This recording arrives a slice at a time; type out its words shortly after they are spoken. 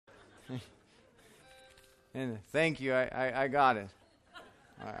And thank you. I got it.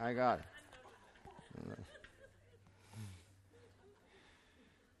 I got it.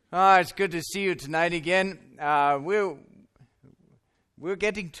 It's good to see you tonight again. We're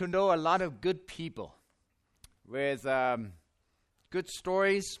getting to know a lot of good people with good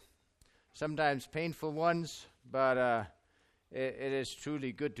stories, sometimes painful ones, but it is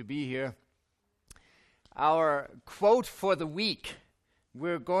truly good to be here. Our quote for the week,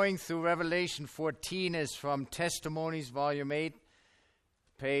 we're going through Revelation 14, is from Testimonies, Volume 8,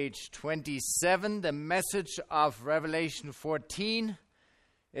 page 27. The message of Revelation 14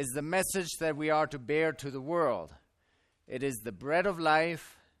 is the message that we are to bear to the world. It is the bread of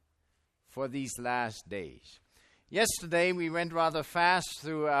life for these last days. Yesterday, we went rather fast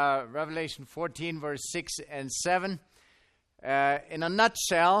through Revelation 14, verse 6 and 7. In a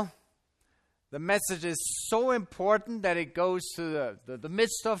nutshell, the message is so important that it goes to the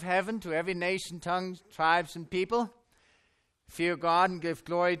midst of heaven, to every nation, tongue, tribes, and people. Fear God and give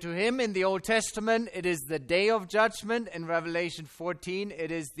glory to Him. In the Old Testament, it is the day of judgment. In Revelation 14,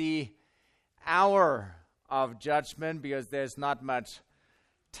 it is the hour of judgment, because there's not much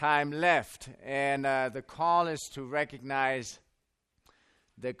time left. And the call is to recognize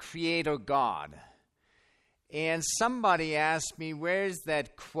the Creator God. And somebody asked me, where's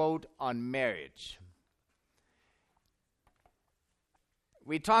that quote on marriage?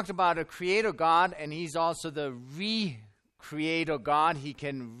 We talked about a Creator God, and He's also the Creator God. He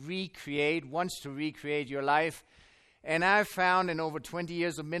can recreate, wants to recreate your life. And I've found in over 20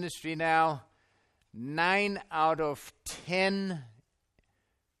 years of ministry now, 9 out of 10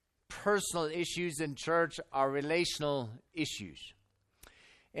 personal issues in church are relational issues.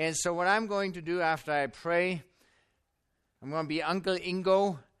 And so what I'm going to do after I pray, I'm going to be Uncle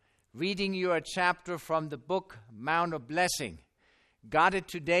Ingo, reading you a chapter from the book Mount of Blessing. Got it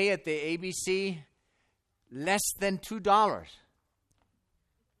today at the ABC. Less than $2.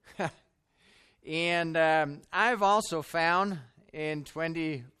 And I've also found in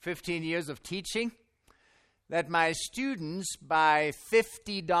 15 years of teaching that my students buy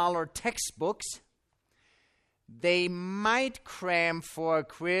 $50 textbooks. They might cram for a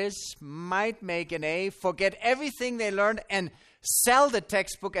quiz, might make an A, forget everything they learned, and sell the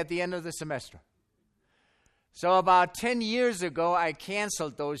textbook at the end of the semester. So about 10 years ago, I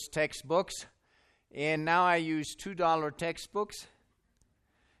canceled those textbooks. And now I use $2 textbooks.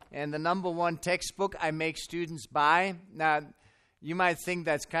 And the number one textbook I make students buy. Now, you might think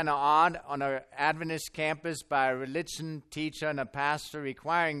that's kind of odd on an Adventist campus by a religion teacher and a pastor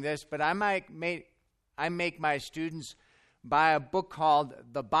requiring this. But I make my students buy a book called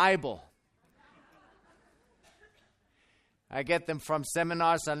The Bible. I get them from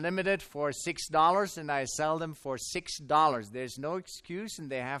Seminars Unlimited for $6, and I sell them for $6. There's no excuse, and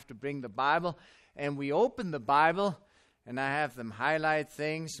they have to bring the Bible. And we open the Bible, and I have them highlight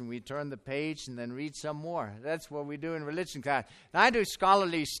things, and we turn the page and then read some more. That's what we do in religion class. Now, I do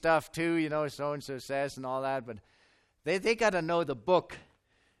scholarly stuff too, so-and-so says and all that, but they got to know the book.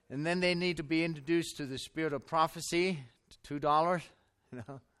 And then they need to be introduced to the spirit of prophecy, $2,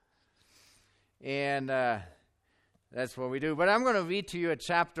 And that's what we do. But I'm going to read to you a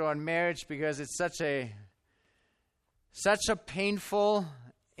chapter on marriage, because it's such a painful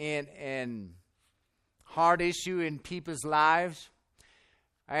and hard issue in people's lives.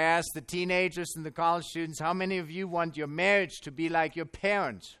 I asked the teenagers and the college students, how many of you want your marriage to be like your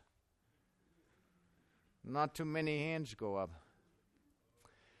parents? Not too many hands go up.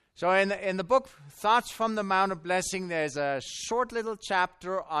 So in the book, Thoughts from the Mount of Blessing, there's a short little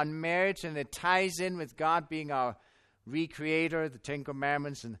chapter on marriage, and it ties in with God being our recreator, the Ten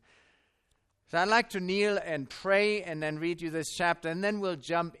Commandments. And so I'd like to kneel and pray and then read you this chapter, and then we'll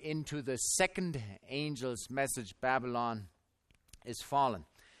jump into the second angel's message, Babylon is fallen.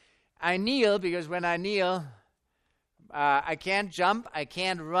 I kneel because when I kneel, I can't jump, I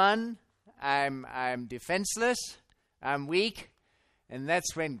can't run, I'm defenseless, I'm weak, and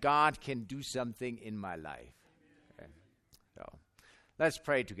that's when God can do something in my life. Okay. So let's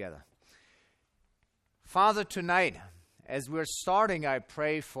pray together. Father, tonight, as we're starting, I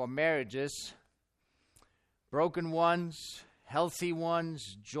pray for marriages, broken ones, healthy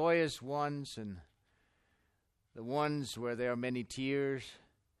ones, joyous ones, and the ones where there are many tears,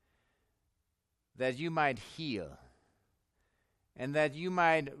 that you might heal and that you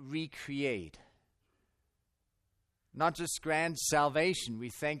might recreate. Not just grant salvation, we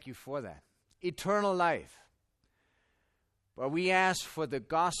thank you for that. Eternal life. But we ask for the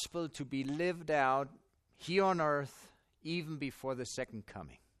gospel to be lived out here on earth even before the second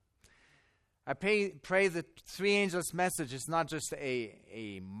coming. I pray the three angels message is not just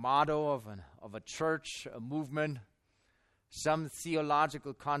a motto of a church, a movement, some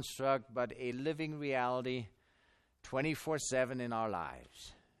theological construct, but a living reality 24/7 in our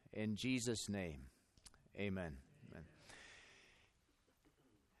lives. In Jesus' name, amen.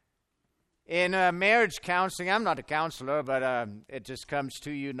 In marriage counseling, I'm not a counselor, but it just comes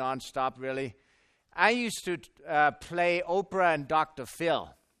to you nonstop, really. I used to play Oprah and Dr.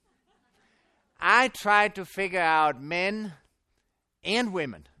 Phil. I tried to figure out men and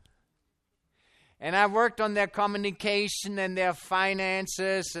women. And I worked on their communication and their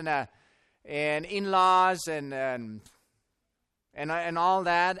finances and in-laws and all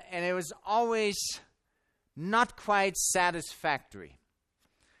that. And it was always not quite satisfactory.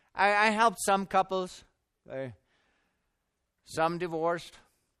 I helped some couples, some divorced.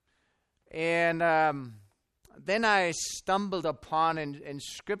 And then I stumbled upon in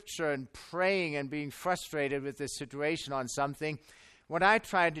Scripture and praying and being frustrated with this situation on something. What I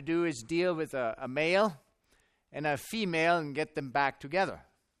tried to do is deal with a male and a female and get them back together.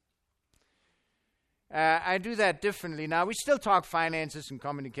 I do that differently now. We still talk finances and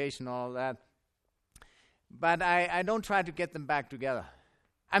communication and all that. But I don't try to get them back together.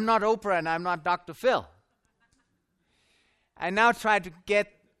 I'm not Oprah and I'm not Dr. Phil. I now try to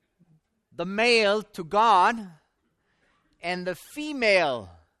get the male to God and the female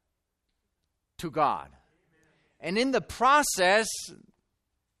to God. And in the process,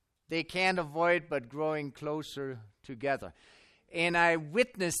 they can't avoid but growing closer together. And I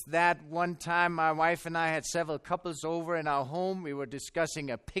witnessed that one time. My wife and I had several couples over in our home. We were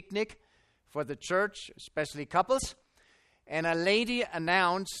discussing a picnic for the church, especially couples. And a lady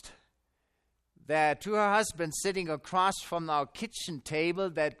announced that to her husband sitting across from our kitchen table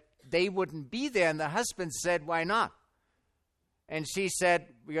that they wouldn't be there. And the husband said, "Why not?" And she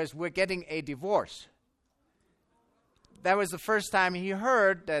said, "Because we're getting a divorce." That was the first time he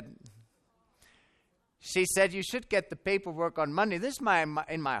heard that. She said, "You should get the paperwork on Monday. This is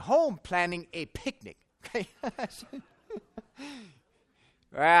in my home planning a picnic." Okay.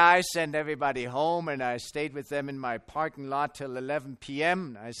 Well, I sent everybody home, and I stayed with them in my parking lot till 11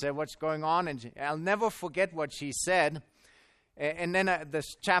 p.m. I said, "What's going on?" And I'll never forget what she said. And then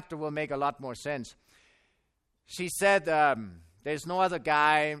this chapter will make a lot more sense. She said, "There's no other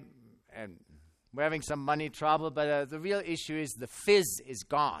guy, and we're having some money trouble, but the real issue is the fizz is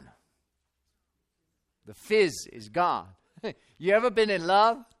gone." The fizz is gone. You ever been in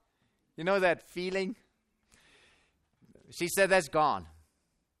love? You know that feeling? She said, "That's gone."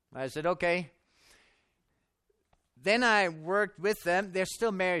 I said, "Okay." Then I worked with them. They're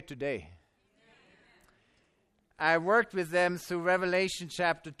still married today. I worked with them through Revelation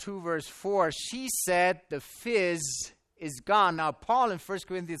chapter 2, verse 4. She said the fizz is gone. Now, Paul in 1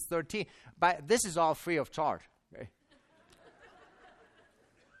 Corinthians 13, but this is all free of charge. Okay?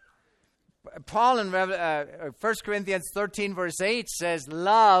 Paul in 1 Corinthians 13, verse 8 says,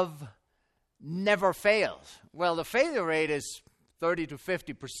 love never fails. Well, the failure rate is 30 to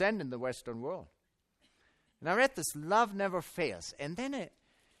 50% in the Western world. And I read this, love never fails. And then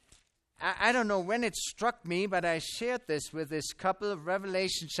I don't know when it struck me, but I shared this with this couple of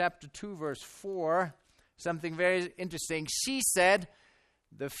Revelation chapter 2, verse 4, something very interesting. She said,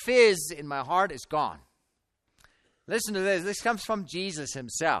 the fizz in my heart is gone. Listen to this. This comes from Jesus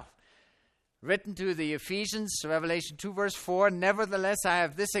himself. Written to the Ephesians, Revelation 2, verse 4, nevertheless, I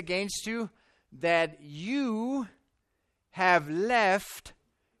have this against you, that you have left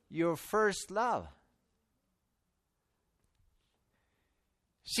your first love.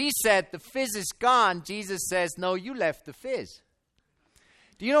 She said, the fizz is gone. Jesus says, no, you left the fizz.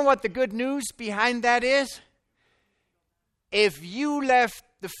 Do you know what the good news behind that is? If you left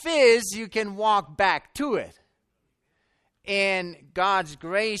the fizz, you can walk back to it. And God's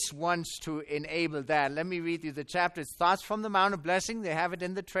grace wants to enable that. Let me read you the chapter. It's Thoughts from the Mount of Blessing. They have it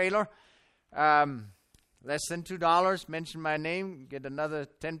in the trailer. Less than $2. Mention my name. Get another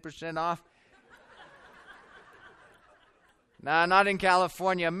 10% off. No, not in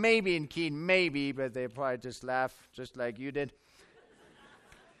California. Maybe in Keene. Maybe. But they probably just laugh just like you did.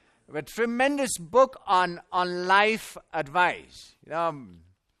 A tremendous book on life advice. You know,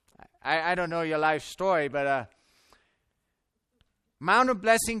 I don't know your life story, but Mount of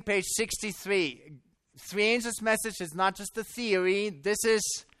Blessing, page 63. Three Angels message is not just a theory. This is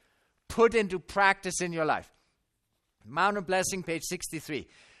put into practice in your life. Mount of Blessing, page 63.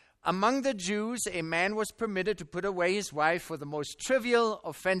 Among the Jews, a man was permitted to put away his wife for the most trivial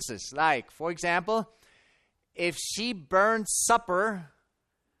offenses. Like, for example, if she burned supper,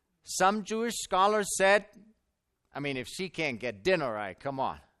 some Jewish scholars said, if she can't get dinner right, come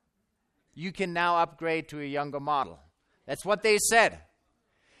on. You can now upgrade to a younger model. That's what they said.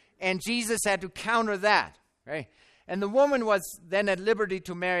 And Jesus had to counter that. Right? And the woman was then at liberty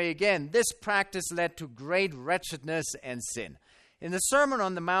to marry again. This practice led to great wretchedness and sin. In the Sermon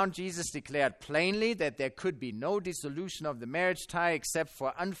on the Mount, Jesus declared plainly that there could be no dissolution of the marriage tie except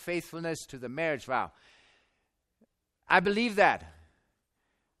for unfaithfulness to the marriage vow. I believe that,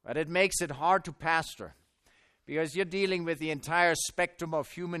 but it makes it hard to pastor because you're dealing with the entire spectrum of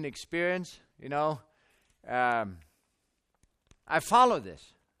human experience. I follow this,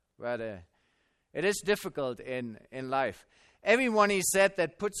 but it is difficult in life. Everyone, he said,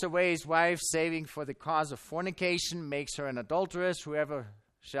 that puts away his wife, saving for the cause of fornication, makes her an adulteress. Whoever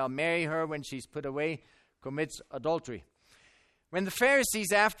shall marry her when she's put away commits adultery. When the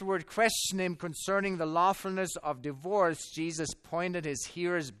Pharisees afterward questioned him concerning the lawfulness of divorce, Jesus pointed his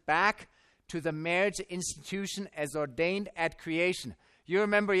hearers back to the marriage institution as ordained at creation. You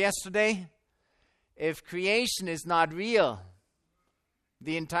remember yesterday? If creation is not real,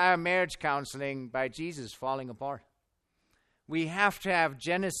 the entire marriage counseling by Jesus is falling apart. We have to have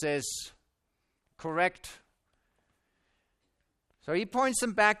Genesis correct. So he points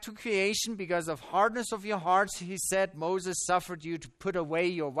them back to creation. Because of hardness of your hearts, he said, Moses suffered you to put away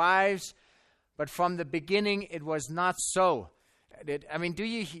your wives, but from the beginning it was not so. Do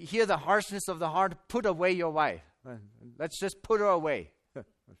you hear the harshness of the heart? Put away your wife. Let's just put her away.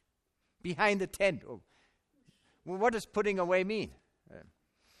 Behind the tent. Well, what does putting away mean?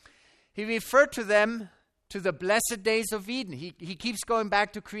 He referred to them to the blessed days of Eden. He keeps going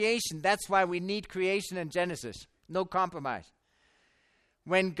back to creation. That's why we need creation and Genesis. No compromise.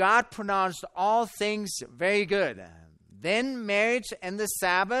 When God pronounced all things very good, then marriage and the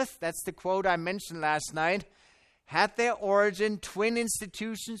Sabbath, that's the quote I mentioned last night, had their origin, twin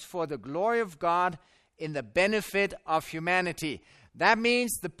institutions for the glory of God in the benefit of humanity. That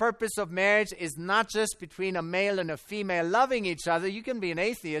means the purpose of marriage is not just between a male and a female loving each other. You can be an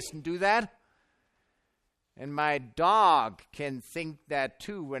atheist and do that. And my dog can think that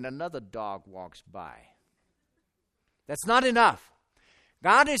too when another dog walks by. That's not enough.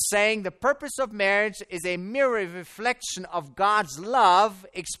 God is saying the purpose of marriage is a mirror reflection of God's love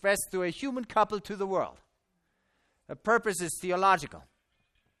expressed through a human couple to the world. The purpose is theological.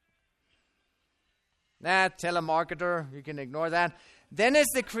 Telemarketer, you can ignore that. Then as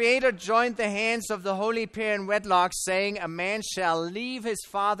the Creator joined the hands of the holy pair in wedlock, saying, a man shall leave his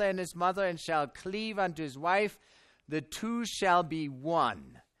father and his mother and shall cleave unto his wife, the two shall be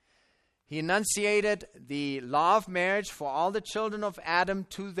one. He enunciated the law of marriage for all the children of Adam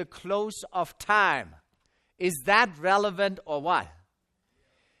to the close of time. Is that relevant or what?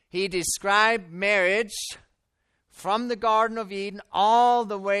 He described marriage from the Garden of Eden all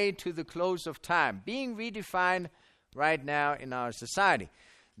the way to the close of time, being redefined right now in our society.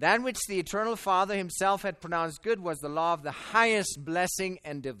 That which the Eternal Father himself had pronounced good was the law of the highest blessing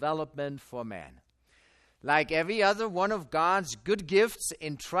and development for man. Like every other one of God's good gifts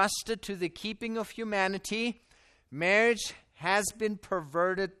entrusted to the keeping of humanity, marriage has been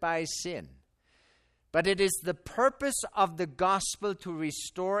perverted by sin. But it is the purpose of the gospel to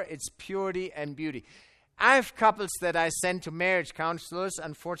restore its purity and beauty. I have couples that I send to marriage counselors.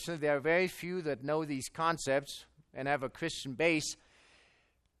 Unfortunately, there are very few that know these concepts and have a Christian base.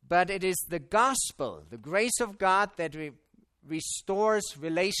 But it is the gospel, the grace of God, that restores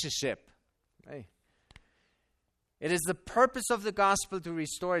relationship. Hey. It is the purpose of the gospel to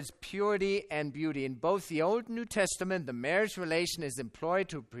restore its purity and beauty. In both the Old and New Testament, the marriage relation is employed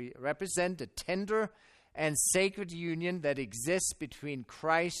to represent a tender and sacred union that exists between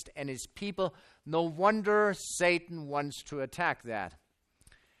Christ and his people. No wonder Satan wants to attack that.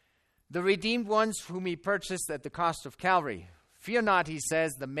 The redeemed ones whom he purchased at the cost of Calvary. Fear not, he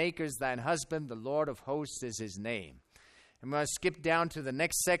says, the Maker is thine husband, the Lord of hosts is his name. I'm going to skip down to the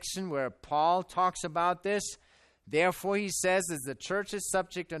next section where Paul talks about this. Therefore, he says, as the church is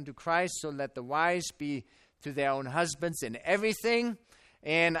subject unto Christ, so let the wives be to their own husbands in everything.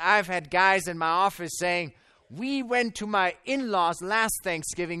 And I've had guys in my office saying, we went to my in-laws last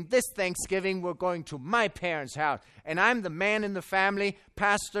Thanksgiving. This Thanksgiving, we're going to my parents' house. And I'm the man in the family.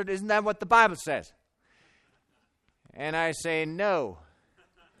 Pastor, isn't that what the Bible says? And I say, no.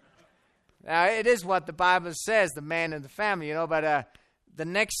 Now, it is what the Bible says, the man in the family, but the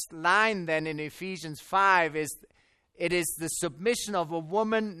next line then in Ephesians 5 is, it is the submission of a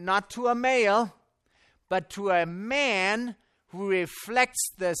woman not to a male, but to a man who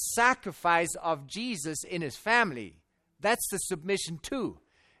reflects the sacrifice of Jesus in his family. That's the submission too.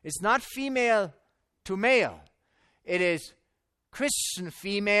 It's not female to male. It is Christian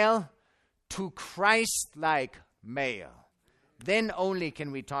female to Christ-like male. Then only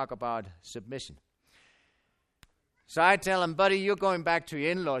can we talk about submission. So I tell him, buddy, you're going back to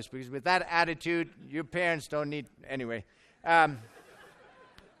your in-laws, because with that attitude, your parents don't need... Anyway.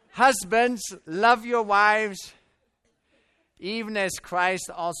 Husbands, love your wives, even as Christ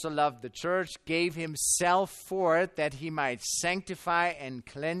also loved the church, gave himself for it, that he might sanctify and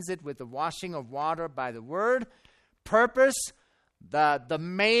cleanse it with the washing of water by the word. Purpose, the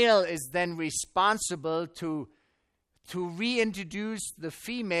male is then responsible to reintroduce the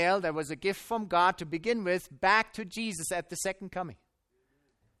female, that was a gift from God to begin with, back to Jesus at the second coming.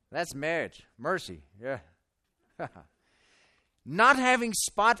 That's marriage. Mercy. Yeah. Not having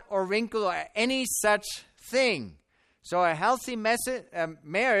spot or wrinkle or any such thing. So a healthy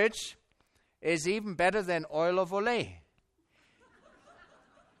marriage is even better than oil of Olay.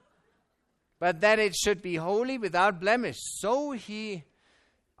 But that it should be holy, without blemish. So he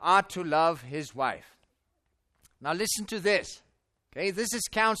ought to love his wife. Now listen to this. Okay, this is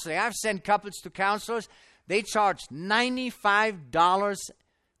counseling. I've sent couples to counselors. They charge $95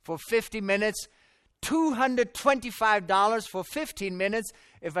 for 50 minutes, $225 for 15 minutes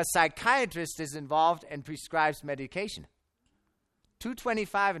if a psychiatrist is involved and prescribes medication.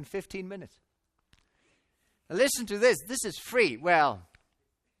 $225 in 15 minutes. Now listen to this. This is free. Well,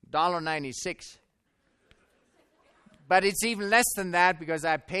 $1.96. But it's even less than that because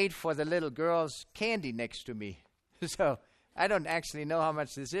I paid for the little girl's candy next to me. So I don't actually know how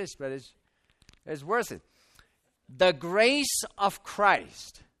much this is, but it's worth it. The grace of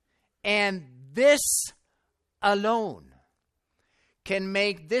Christ and this alone can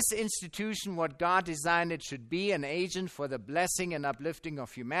make this institution what God designed it should be, an agent for the blessing and uplifting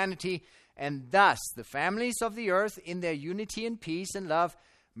of humanity, and thus the families of the earth in their unity and peace and love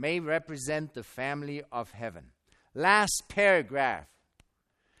may represent the family of heaven. Last paragraph.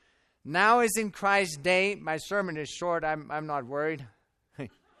 Now is in Christ's day. My sermon is short. I'm not worried.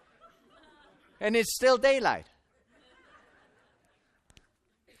 And it's still daylight.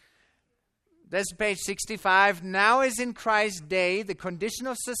 That's page 65. Now is in Christ's day. The condition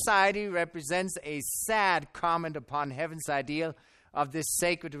of society represents a sad comment upon heaven's ideal of this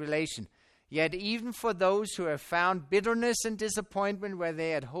sacred relation. Yet even for those who have found bitterness and disappointment where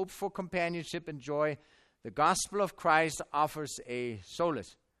they had hoped for companionship and joy, the gospel of Christ offers a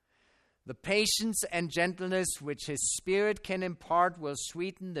solace. The patience and gentleness which his Spirit can impart will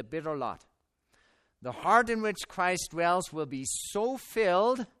sweeten the bitter lot. The heart in which Christ dwells will be so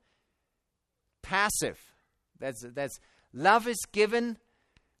filled, passive. That's love is given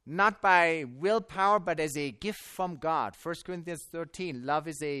not by willpower, but as a gift from God. 1 Corinthians 13, love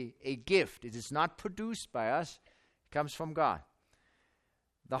is a gift. It is not produced by us. It comes from God.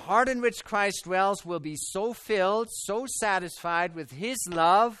 The heart in which Christ dwells will be so filled, so satisfied with his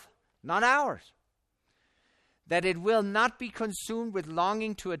love, not ours, that it will not be consumed with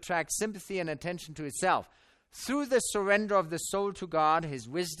longing to attract sympathy and attention to itself. Through the surrender of the soul to God, his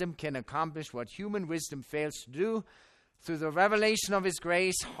wisdom can accomplish what human wisdom fails to do. Through the revelation of his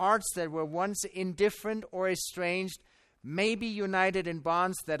grace, hearts that were once indifferent or estranged may be united in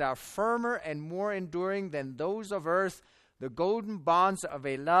bonds that are firmer and more enduring than those of earth, the golden bonds of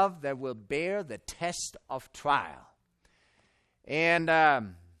a love that will bear the test of trial. And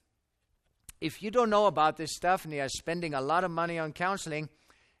if you don't know about this stuff and you are spending a lot of money on counseling,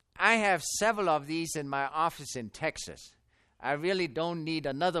 I have several of these in my office in Texas. I really don't need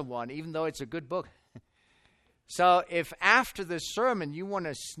another one, even though it's a good book. So if after the sermon you want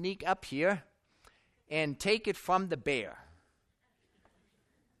to sneak up here and take it from the bear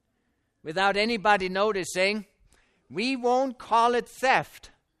without anybody noticing, we won't call it theft.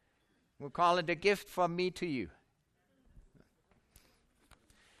 We'll call it a gift from me to you.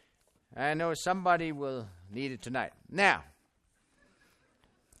 I know somebody will need it tonight. Now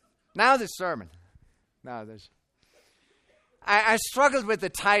the sermon. I struggled with the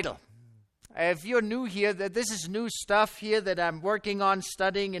title. If you're new here, that this is new stuff here that I'm working on,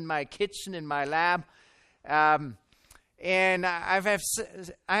 studying in my kitchen, in my lab. And I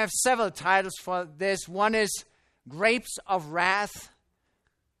have several titles for this. One is Grapes of Wrath,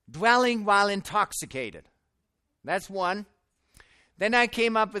 Dwelling While Intoxicated. That's one. Then I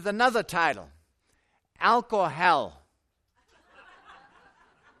came up with another title, Alcohol.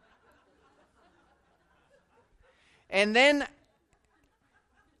 And then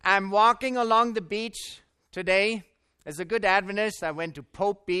I'm walking along the beach today. As a good Adventist, I went to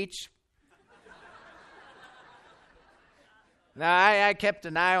Pope Beach. Now, I kept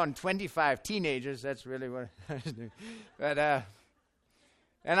an eye on 25 teenagers. That's really what I was doing. But,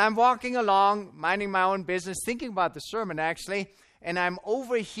 and I'm walking along, minding my own business, thinking about the sermon, actually. and I'm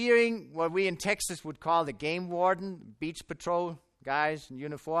overhearing what we in Texas would call the game warden, beach patrol guys in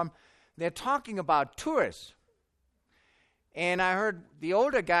uniform. They're talking about tourists. And I heard the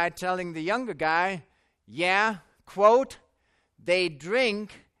older guy telling the younger guy, yeah, quote, they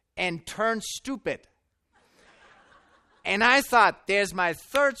drink and turn stupid. And I thought, there's my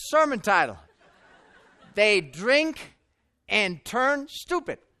third sermon title. They drink and turn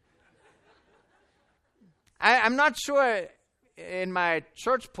stupid. I'm not sure in my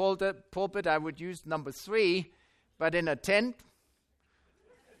church pulpit I would use number 3, but in a tent,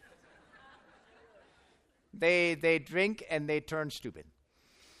 they drink and they turn stupid.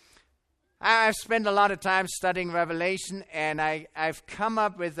 I've spent a lot of time studying Revelation, and I've come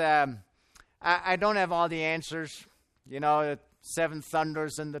up with, I don't have all the answers, the 7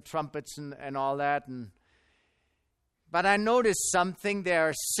 thunders and the trumpets and all that, but I noticed something. There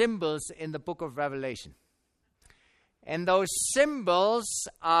are symbols in the book of Revelation. And those symbols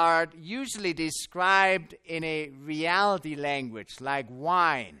are usually described in a reality language, like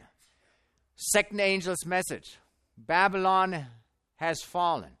wine. Second angel's message, Babylon has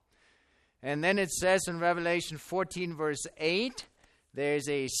fallen. And then it says in Revelation 14, verse 8, there's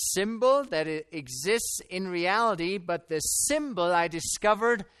a symbol that exists in reality, but the symbol I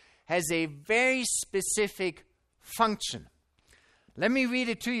discovered has a very specific function. Let me read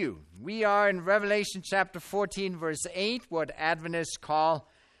it to you. We are in Revelation chapter 14, verse 8, what Adventists call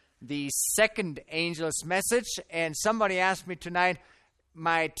the second angel's message. And somebody asked me tonight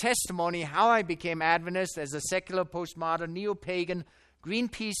my testimony, how I became Adventist as a secular, postmodern, neo-pagan,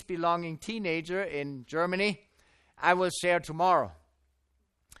 Greenpeace belonging teenager in Germany. I will share tomorrow,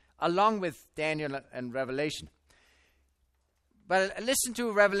 along with Daniel and Revelation. But listen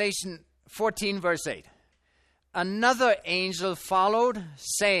to Revelation 14, verse 8. Another angel followed,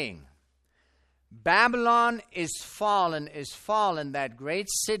 saying, Babylon is fallen, that great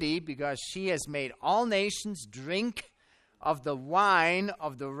city, because she has made all nations drink of the wine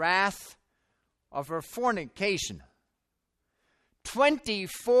of the wrath of her fornication.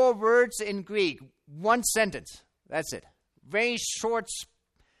 24 words in Greek, one sentence. That's it. Very short,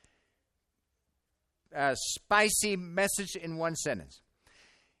 spicy message in one sentence.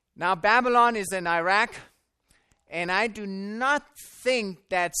 Now, Babylon is in Iraq. And I do not think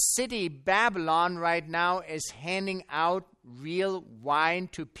that city Babylon right now is handing out real wine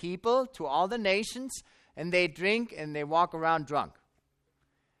to people, to all the nations, and they drink and they walk around drunk.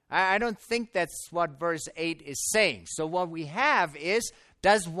 I don't think that's what verse 8 is saying. So what we have is,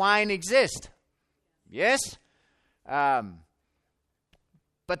 does wine exist? Yes. But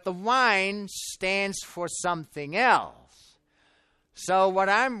the wine stands for something else. So what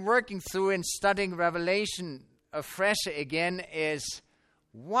I'm working through in studying Revelation afresh again is,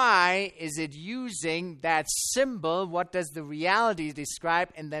 why is it using that symbol? What does the reality describe?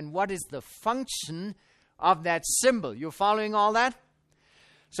 And then what is the function of that symbol? You following all that?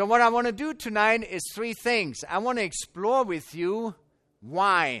 So what I want to do tonight is 3 things. I want to explore with you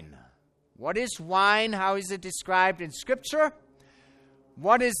wine. What is wine? How is it described in Scripture?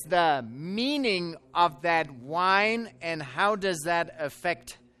 What is the meaning of that wine? And how does that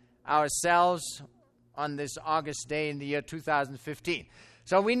affect ourselves on this August day in the year 2015.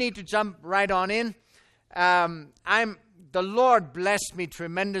 So we need to jump right on in. The Lord blessed me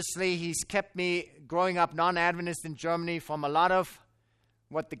tremendously. He's kept me growing up non-Adventist in Germany from a lot of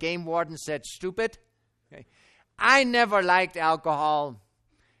what the game warden said, stupid. Okay. I never liked alcohol.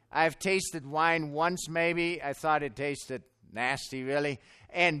 I've tasted wine once maybe. I thought it tasted nasty, really.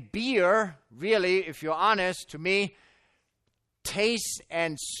 And beer, really, if you're honest, to me, tastes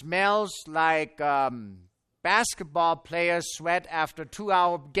and smells like basketball players sweat after a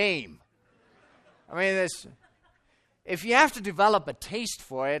 2-hour game. I mean, if you have to develop a taste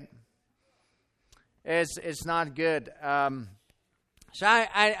for it, it's not good. So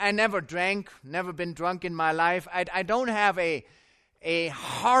I never drank, never been drunk in my life. I don't have a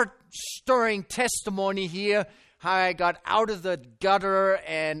heart-stirring testimony here, how I got out of the gutter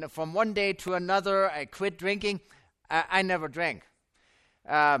and from one day to another I quit drinking. I never drank.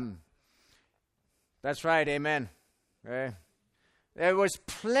 That's right, amen. Okay. There was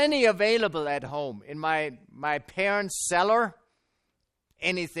plenty available at home in my parents' cellar.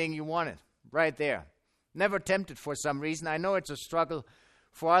 Anything you wanted, right there. Never tempted for some reason. I know it's a struggle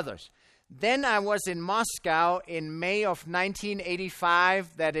for others. Then I was in Moscow in May of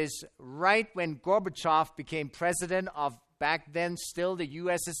 1985. That is right when Gorbachev became president of back then still the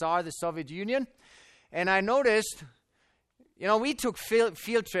USSR, the Soviet Union. And I noticed, we took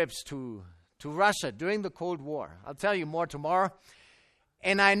field trips to Russia during the Cold War. I'll tell you more tomorrow.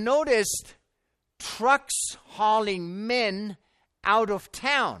 And I noticed trucks hauling men out of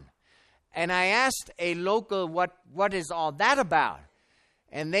town. And I asked a local, what is all that about?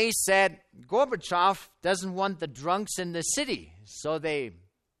 And they said, Gorbachev doesn't want the drunks in the city. So they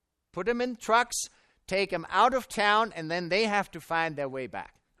put them in trucks, take them out of town, and then they have to find their way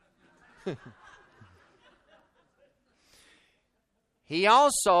back. He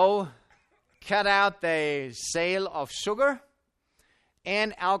also cut out the sale of sugar,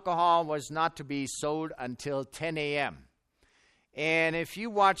 and alcohol was not to be sold until 10 a.m. And if you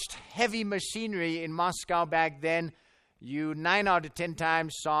watched heavy machinery in Moscow back then, you 9 out of 10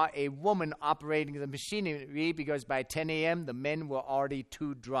 times saw a woman operating the machinery, because by 10 a.m. the men were already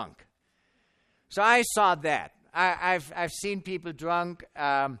too drunk. So I saw that. I've seen people drunk.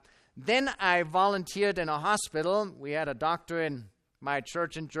 Then I volunteered in a hospital. We had a doctor in my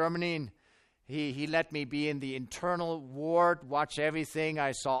church in Germany, and he let me be in the internal ward, watch everything.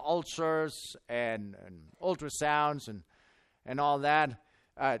 I saw ulcers and ultrasounds and all that.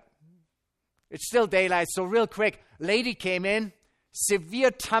 It's still daylight, so real quick. Lady came in,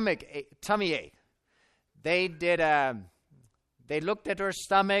 severe tummy ache. They looked at her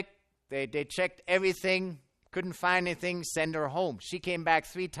stomach. They checked everything, couldn't find anything, send her home. She came back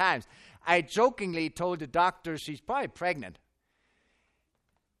 3 times. I jokingly told the doctor she's probably pregnant.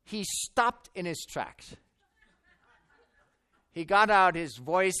 He stopped in his tracks. He got out his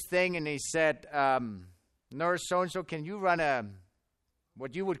voice thing and he said, Nurse so-and-so, can you run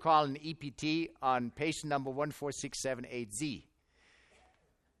what you would call an EPT on patient number 14678Z?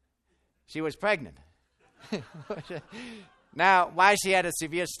 She was pregnant. Now, why she had a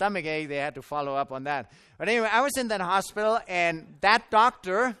severe stomach ache, they had to follow up on that. But anyway, I was in that hospital, and that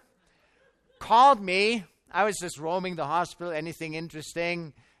doctor called me. I was just roaming the hospital, anything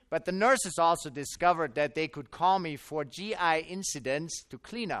interesting. But the nurses also discovered that they could call me for GI incidents to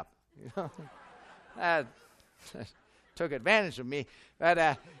clean up. Took advantage of me.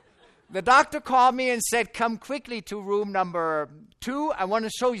 But the doctor called me and said, come quickly to room number 2. I want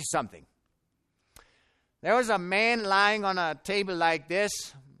to show you something. There was a man lying on a table like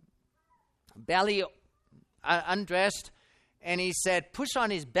this, belly undressed, and he said, push on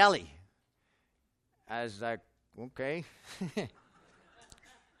his belly. I was like, okay.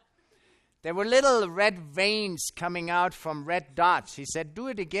 There were little red veins coming out from red dots. He said, do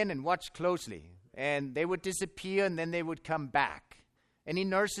it again and watch closely. And they would disappear, and then they would come back. Any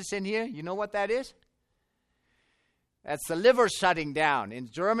nurses in here? You know what that is? That's the liver shutting down. In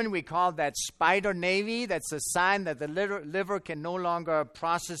German, we call that spider navy. That's a sign that the liver can no longer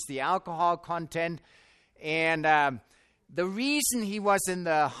process the alcohol content. And the reason he was in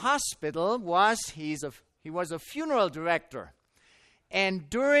the hospital was he was a funeral director. And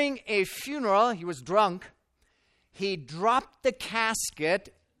during a funeral, he was drunk. He dropped the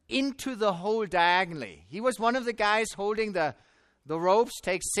casket into the hole diagonally. He was one of the guys holding the ropes.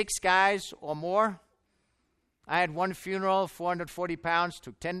 Takes 6 guys or more. I had one funeral, 440 pounds,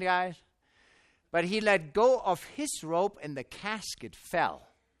 took 10 guys. But he let go of his rope and the casket fell.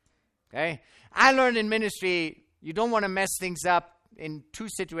 Okay? I learned in ministry, you don't want to mess things up in 2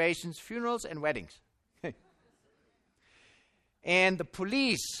 situations, funerals and weddings. And the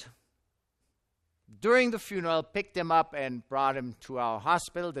police, during the funeral, picked him up and brought him to our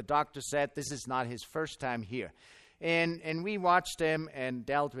hospital. The doctor said this is not his first time here. And we watched him and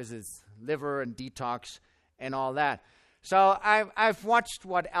dealt with his liver and detox and all that. So I've watched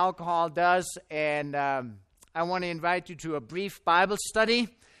what alcohol does, and I want to invite you to a brief Bible study.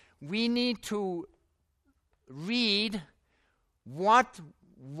 We need to read what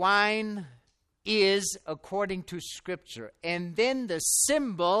wine is according to Scripture, and then the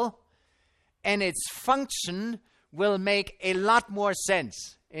symbol and its function will make a lot more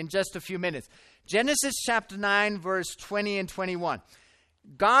sense in just a few minutes. Genesis chapter 9, verse 20 and 21.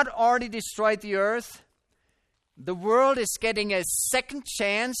 God already destroyed the earth. The world is getting a second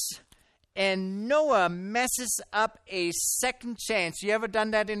chance, and Noah messes up a second chance. You ever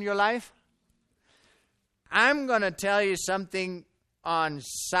done that in your life? I'm going to tell you something on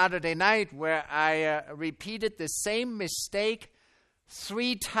Saturday night where I repeated the same mistake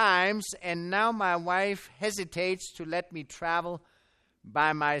 3 times, and now my wife hesitates to let me travel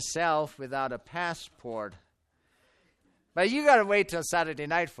by myself without a passport. But you got to wait till Saturday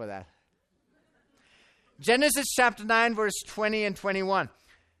night for that. Genesis chapter 9, verse 20 and 21.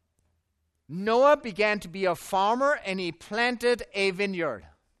 Noah began to be a farmer, and he planted a vineyard.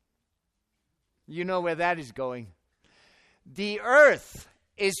 You know where that is going. The earth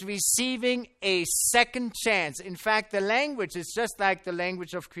is receiving a second chance. In fact, the language is just like the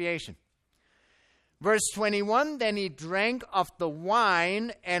language of creation. Verse 21, then he drank of the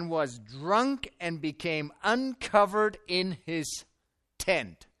wine and was drunk and became uncovered in his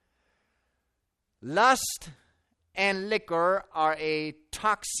tent. Lust and liquor are a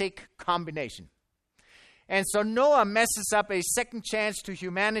toxic combination. And so Noah messes up a second chance to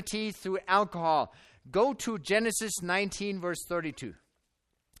humanity through alcohol. Go to Genesis 19, verse 32.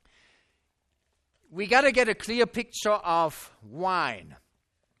 We got to get a clear picture of wine.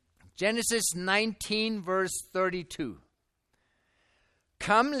 Genesis 19, verse 32.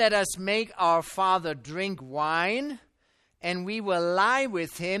 Come, let us make our father drink wine, and we will lie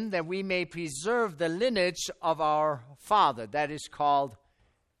with him that we may preserve the lineage of our father. That is called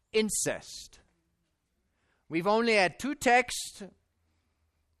incest. We've only had two texts.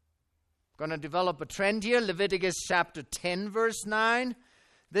 Going to develop a trend here. Leviticus chapter 10, verse 9.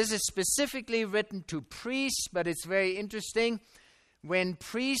 This is specifically written to priests, but it's very interesting. When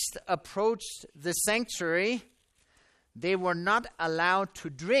priests approached the sanctuary, they were not allowed to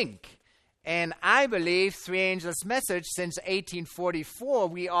drink. And I believe, Three Angels' message, since 1844,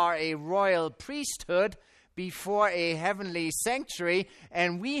 we are a royal priesthood before a heavenly sanctuary,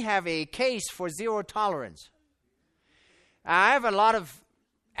 and we have a case for zero tolerance. I have a lot of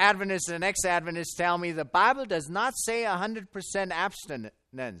Adventists and ex-Adventists tell me the Bible does not say 100%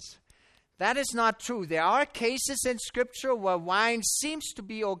 abstinence. That is not true. There are cases in Scripture where wine seems to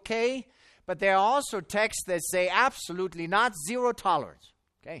be okay, but there are also texts that say absolutely not, zero tolerance.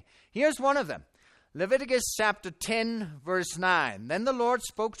 Okay, here's one of them. Leviticus chapter 10, verse 9. Then the Lord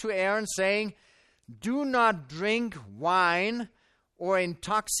spoke to Aaron, saying, do not drink wine or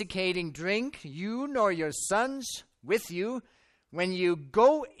intoxicating drink, you nor your sons with you, when you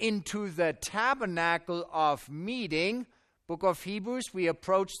go into the tabernacle of meeting. Book of Hebrews, we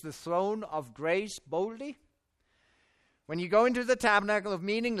approach the throne of grace boldly. When you go into the tabernacle of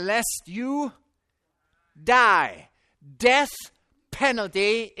meeting, lest you die. Death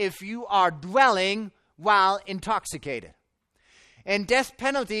penalty if you are dwelling while intoxicated. And death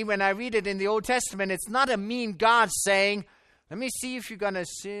penalty, when I read it in the Old Testament, it's not a mean God saying, let me see if you're going to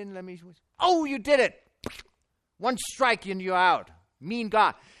sin. Oh, you did it. One strike and you're out. Mean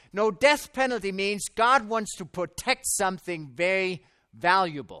God. No, death penalty means God wants to protect something very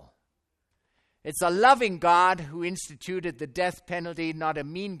valuable. It's a loving God who instituted the death penalty, not a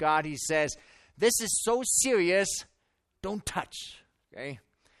mean God. He says, this is so serious, don't touch. Okay?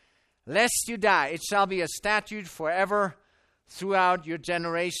 Lest you die. It shall be a statute forever throughout your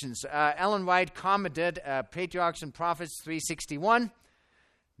generations. Ellen White commented, Patriarchs and Prophets 361,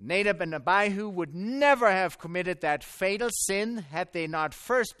 Nadab and Abihu would never have committed that fatal sin had they not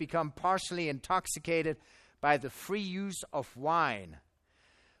first become partially intoxicated by the free use of wine.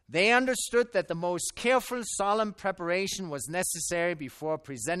 They understood that the most careful, solemn preparation was necessary before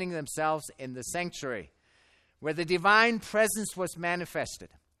presenting themselves in the sanctuary, where the divine presence was manifested.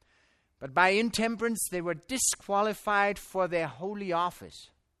 But by intemperance, they were disqualified for their holy office.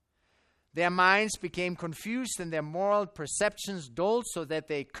 Their minds became confused and their moral perceptions dulled so that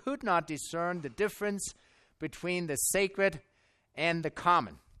they could not discern the difference between the sacred and the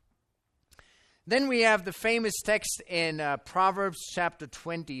common. Then we have the famous text in Proverbs chapter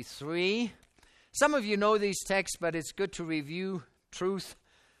 23. Some of you know these texts, but it's good to review truth.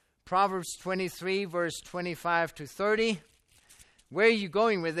 Proverbs 23, verse 25 to 30. Where are you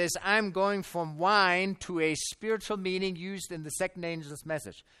going with this? I'm going from wine to a spiritual meaning used in the second angel's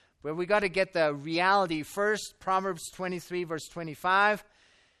message. But we got to get the reality first. Proverbs 23, verse 25.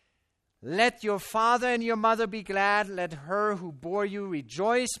 Let your father and your mother be glad. Let her who bore you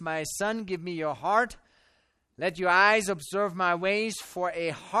rejoice. My son, give me your heart. Let your eyes observe my ways. For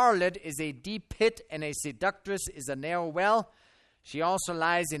a harlot is a deep pit, and a seductress is a narrow well. She also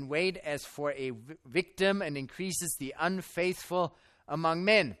lies in wait as for a victim and increases the unfaithful among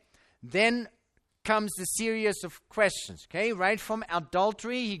men. Then comes the series of questions, okay? Right from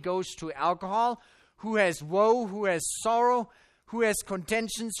adultery, he goes to alcohol. Who has woe? Who has sorrow? Who has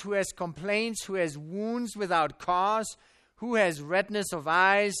contentions? Who has complaints? Who has wounds without cause? Who has redness of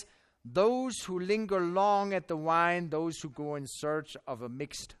eyes? Those who linger long at the wine, those who go in search of a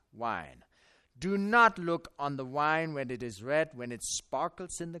mixed wine. Do not look on the wine when it is red, when it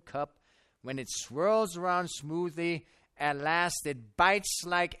sparkles in the cup, when it swirls around smoothly. At last it bites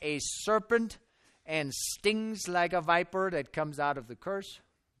like a serpent and stings like a viper that comes out of the curse.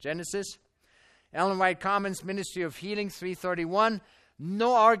 Genesis. Ellen White Commons, Ministry of Healing 331.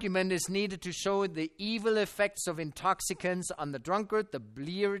 No argument is needed to show the evil effects of intoxicants on the drunkard, the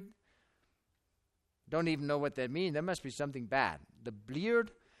bleared. Don't even know what that means. There must be something bad. The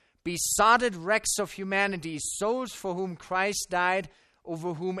bleared, besotted wrecks of humanity, souls for whom Christ died,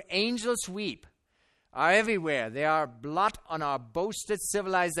 over whom angels weep, are everywhere. They are blot on our boasted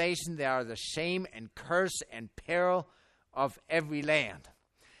civilization. They are the shame and curse and peril of every land.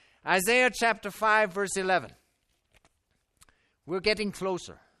 Isaiah chapter 5, verse 11. We're getting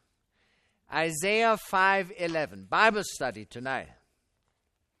closer. Isaiah 5:11. Bible study tonight.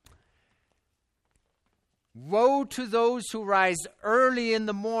 Woe to those who rise early in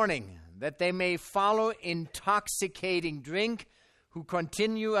the morning, that they may follow intoxicating drink, who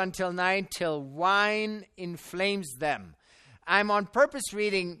continue until night, till wine inflames them. I'm on purpose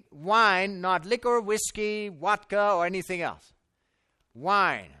reading wine, not liquor, whiskey, vodka, or anything else.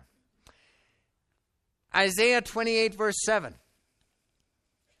 Wine. Isaiah 28, verse 7.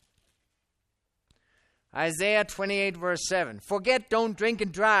 Isaiah 28, verse 7. Forget, don't drink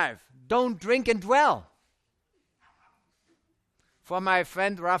and drive. Don't drink and dwell. For my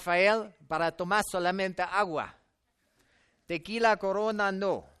friend Rafael, para tomar solamente agua. Tequila Corona,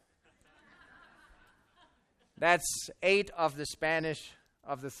 no. That's 8 of the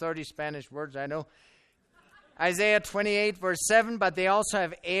 30 Spanish words I know. Isaiah 28, verse 7, but they also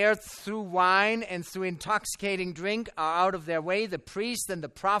have erred through wine and through intoxicating drink are out of their way. The priest and the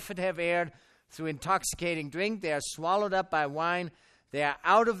prophet have erred through intoxicating drink. They are swallowed up by wine. They are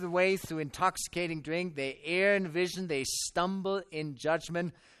out of the way through intoxicating drink. They err in vision. They stumble in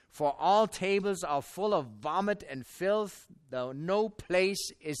judgment. For all tables are full of vomit and filth, though no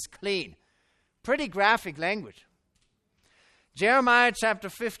place is clean. Pretty graphic language. Jeremiah chapter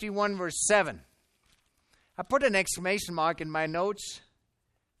 51, verse 7. I put an exclamation mark in my notes.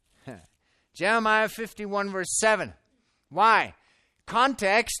 Jeremiah 51, verse 7. Why?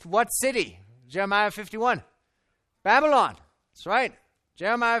 Context, what city? Jeremiah 51. Babylon. That's right.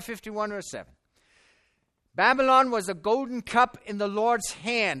 Jeremiah 51, verse 7. Babylon was a golden cup in the Lord's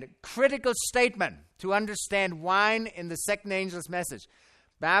hand. Critical statement to understand wine in the second angel's message.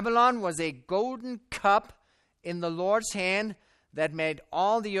 Babylon was a golden cup in the Lord's hand that made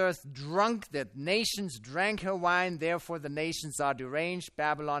all the earth drunk, that nations drank her wine, therefore the nations are deranged.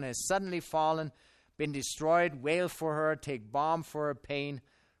 Babylon has suddenly fallen, been destroyed. Wail for her, take balm for her pain.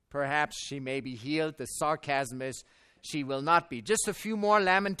 Perhaps she may be healed. The sarcasm is, she will not be. Just a few more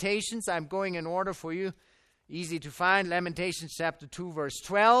Lamentations. I'm going in order for you. Easy to find. Lamentations chapter 2, verse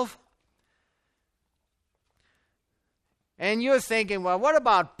 12. And you're thinking, well, what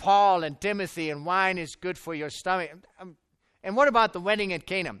about Paul and Timothy and wine is good for your stomach? And what about the wedding at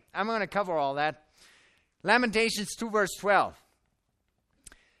Cana? I'm going to cover all that. Lamentations 2, verse 12.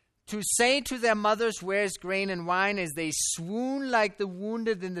 To say to their mothers, where's grain and wine, as they swoon like the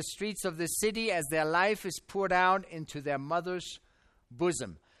wounded in the streets of the city, as their life is poured out into their mother's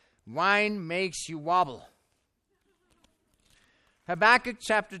bosom. Wine makes you wobble. Habakkuk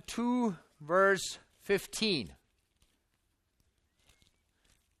chapter 2, verse 15.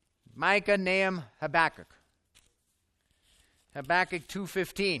 Micah, Nahum, Habakkuk. Habakkuk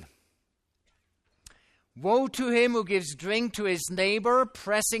 2:15. Woe to him who gives drink to his neighbor,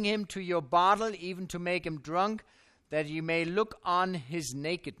 pressing him to your bottle, even to make him drunk, that you may look on his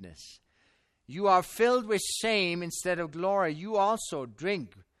nakedness. You are filled with shame instead of glory. You also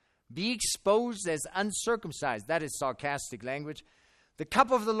drink. Be exposed as uncircumcised. That is sarcastic language. The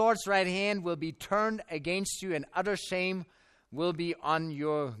cup of the Lord's right hand will be turned against you, and utter shame will be on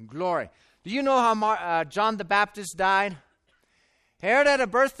your glory. Do you know how John the Baptist died? Herod at a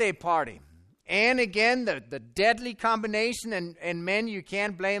birthday party. And again, the deadly combination, and men, you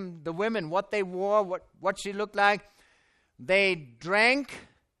can't blame the women, what they wore, what she looked like. They drank.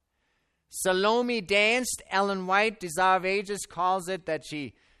 Salome danced. Ellen White, Desire of Ages, calls it that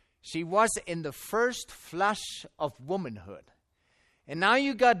she was in the first flush of womanhood. And now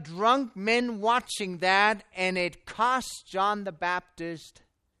you got drunk men watching that, and it cost John the Baptist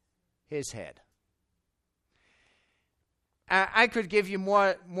his head. I could give you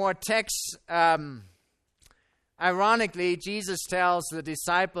more texts. Ironically, Jesus tells the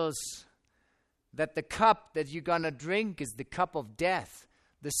disciples that the cup that you're going to drink is the cup of death.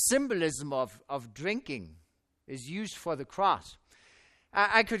 The symbolism of drinking is used for the cross.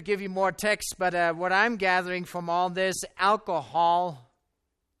 I could give you more texts, but what I'm gathering from all this, alcohol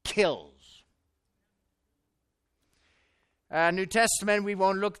kills. New Testament, we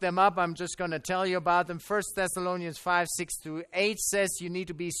won't look them up. I'm just going to tell you about them. 1 Thessalonians 5, 6-8 says you need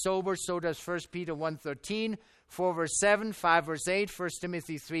to be sober. So does 1 Peter 1:13, 4 verse 7, 5 verse 8, 1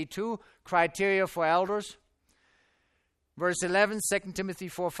 Timothy 3:2, criteria for elders. Verse 11, 2 Timothy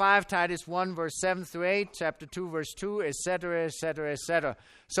 4:5, Titus 1 verse 7-8, chapter 2 verse 2, etc., etc., etc.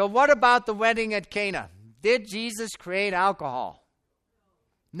 So what about the wedding at Cana? Did Jesus create alcohol?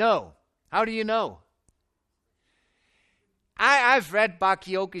 No. How do you know? I've read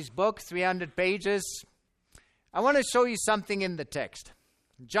Bakioki's book, 300 pages. I want to show you something in the text.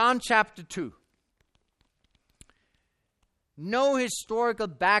 John chapter 2. no historical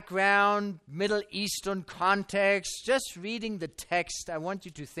background, Middle Eastern context, just reading the text, I want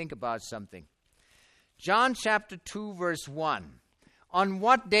you to think about something. John chapter 2, verse 1. On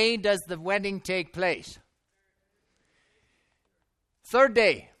what day does the wedding take place? Third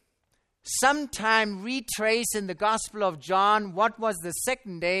day. Sometime retrace in the Gospel of John what was the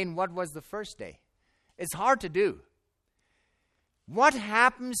second day and what was the first day. It's hard to do. What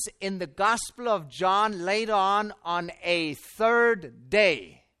happens in the Gospel of John later on a third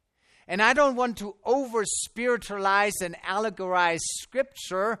day? And I don't want to over-spiritualize and allegorize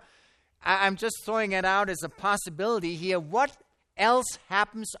Scripture. I'm just throwing it out as a possibility here. What else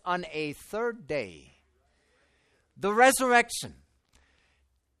happens on a third day? The resurrection.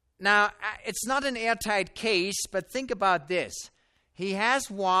 Now, it's not an airtight case, but think about this. He has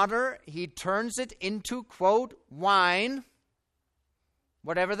water. He turns it into, quote, wine,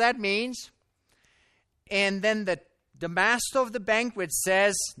 whatever that means. And then the master of the banquet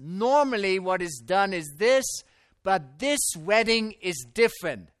says, normally what is done is this, but this wedding is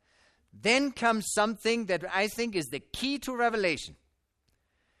different. Then comes something that I think is the key to Revelation.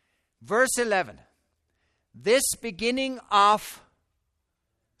 Verse 11. This beginning of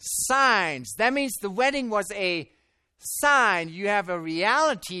signs. That means the wedding was a sign. You have a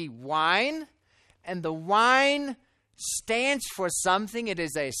reality wine, and the wine stands for something. It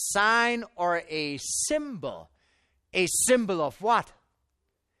is a sign or a symbol. A symbol of what?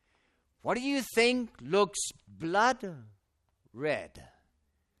 What do you think looks blood red?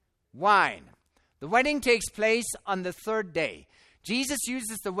 Wine. The wedding takes place on the third day. Jesus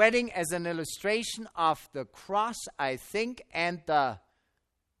uses the wedding as an illustration of the cross, I think, and the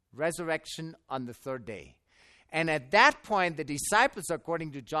resurrection on the third day. And at that point, the disciples,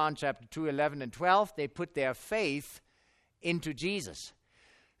 according to John chapter 2, 11 and 12, they put their faith into Jesus.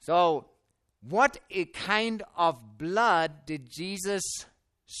 So, what a kind of blood did Jesus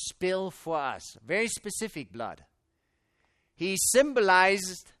spill for us? Very specific blood. He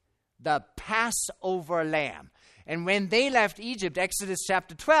symbolized the Passover lamb. And when they left Egypt, Exodus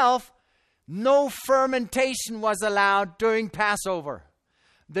chapter 12, no fermentation was allowed during Passover.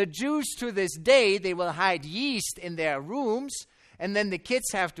 The Jews to this day, they will hide yeast in their rooms, and then the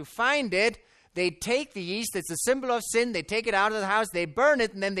kids have to find it. They take the yeast, it's a symbol of sin, they take it out of the house, they burn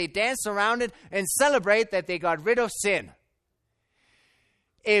it, and then they dance around it and celebrate that they got rid of sin.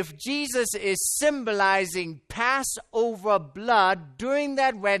 If Jesus is symbolizing Passover blood during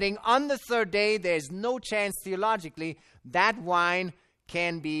that wedding on the third day, there's no chance theologically that wine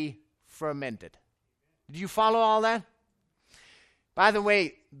can be fermented. Did you follow all that? By the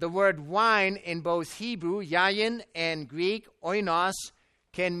way, the word wine in both Hebrew, yayin, and Greek, oinos,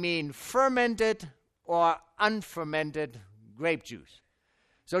 can mean fermented or unfermented grape juice.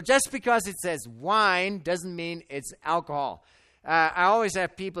 So just because it says wine doesn't mean it's alcohol. I always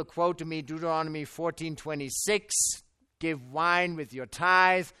have people quote to me Deuteronomy 14:26, give wine with your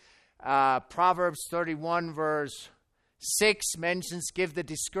tithe. Proverbs 31 verse 6 mentions give the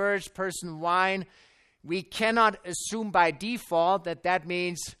discouraged person wine. We cannot assume by default that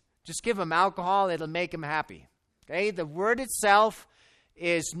means just give them alcohol, it'll make them happy. Okay, the word itself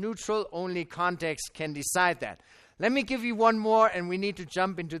is neutral, only context can decide that. Let me give you one more, and we need to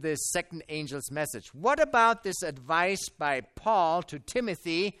jump into this second angel's message. What about this advice by Paul to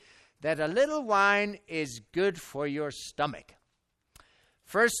Timothy that a little wine is good for your stomach?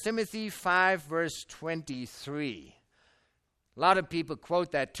 1 Timothy 5, verse 23. A lot of people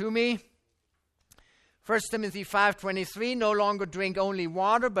quote that to me. 1 Timothy 5:23, no longer drink only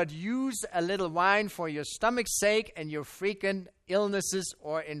water, but use a little wine for your stomach's sake and your frequent illnesses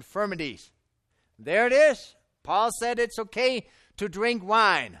or infirmities. There it is. Paul said it's okay to drink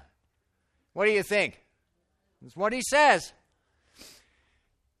wine. What do you think? That's what he says.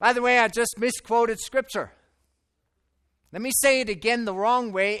 By the way, I just misquoted Scripture. Let me say it again the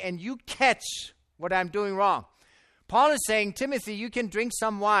wrong way, and you catch what I'm doing wrong. Paul is saying, Timothy, you can drink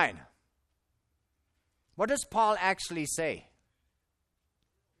some wine. What does Paul actually say?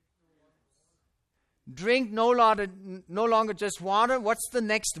 Drink no longer just water. What's the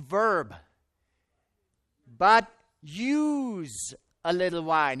next verb? But use a little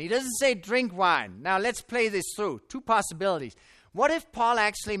wine. He doesn't say drink wine. Now let's play this through. Two possibilities. What if Paul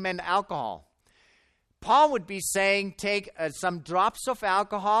actually meant alcohol? Paul would be saying take some drops of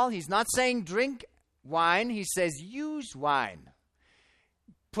alcohol. He's not saying drink wine. He says use wine.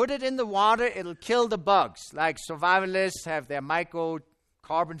 Put it in the water, it'll kill the bugs. Like survivalists have their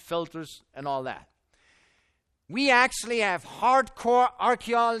microcarbon filters and all that. We actually have hardcore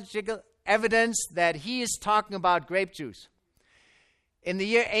archaeological evidence that he is talking about grape juice. In the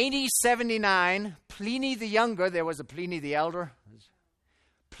year AD 79, Pliny the Younger, there was a Pliny the Elder.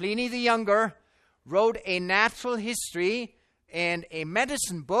 Pliny the Younger wrote a natural history and a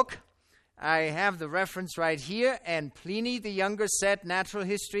medicine book. I have the reference right here. And Pliny the Younger said, natural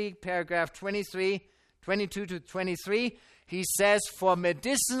history, paragraph 22 to 23, he says, for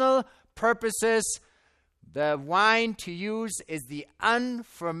medicinal purposes, the wine to use is the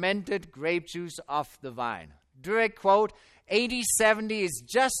unfermented grape juice of the vine. Direct quote, AD 70 is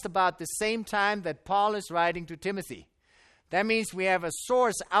just about the same time that Paul is writing to Timothy. That means we have a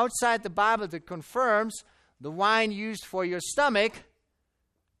source outside the Bible that confirms the wine used for your stomach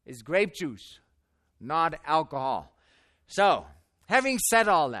is grape juice, not alcohol. So, having said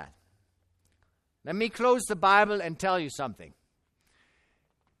all that, let me close the Bible and tell you something.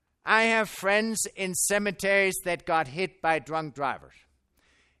 I have friends in cemeteries that got hit by drunk drivers.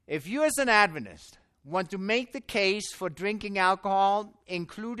 If you as an Adventist want to make the case for drinking alcohol,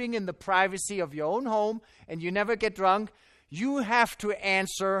 including in the privacy of your own home, and you never get drunk, you have to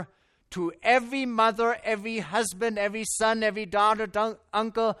answer to every mother, every husband, every son, every daughter,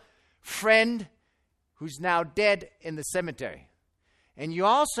 uncle, friend who's now dead in the cemetery. And you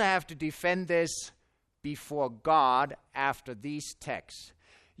also have to defend this before God after these texts.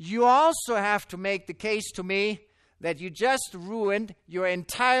 You also have to make the case to me that you just ruined your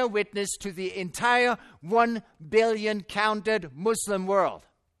entire witness to the entire 1 billion counted Muslim world.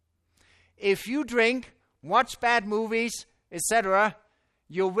 If you drink, watch bad movies, etc.,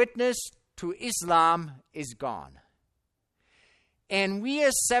 your witness to Islam is gone. And we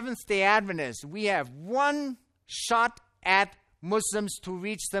as Seventh-day Adventists, we have one shot at Muslims to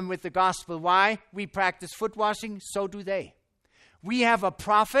reach them with the gospel. Why? We practice foot washing, so do they. We have a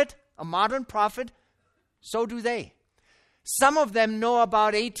prophet, a modern prophet, so do they. Some of them know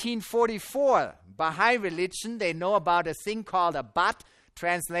about 1844, Baha'i religion. They know about a thing called a bat,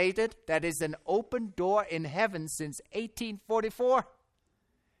 translated, that is an open door in heaven since 1844.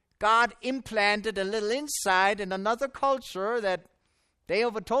 God implanted a little insight in another culture, that Day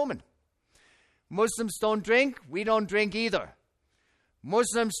of Atonement. Muslims don't drink, we don't drink either.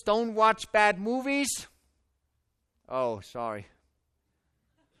 Muslims don't watch bad movies. Oh, sorry.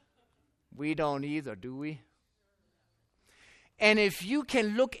 We don't either, do we? And if you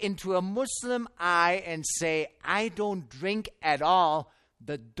can look into a Muslim eye and say, I don't drink at all,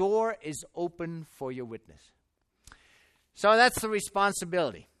 the door is open for your witness. So that's the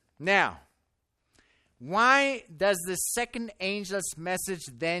responsibility. Now, why does the second angel's message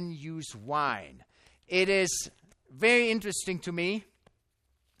then use wine? It is very interesting to me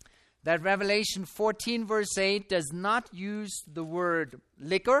that Revelation 14 verse 8 does not use the word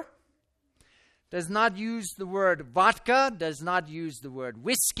liquor, does not use the word vodka, does not use the word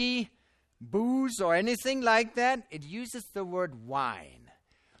whiskey, booze, or anything like that. It uses the word wine.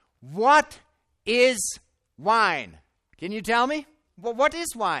 What is wine? Can you tell me? Well, what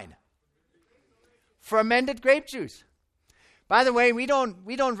is wine? Fermented grape juice. By the way, we don't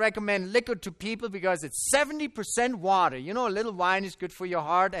recommend liquor to people because it's 70% water. You know, a little wine is good for your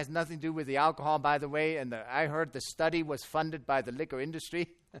heart. It has nothing to do with the alcohol, by the way. And I heard the study was funded by the liquor industry.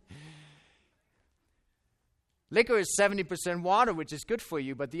 Liquor is 70% water, which is good for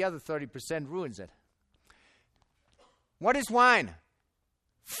you, but the other 30% ruins it. What is wine?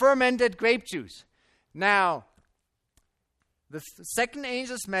 Fermented grape juice. Now, the second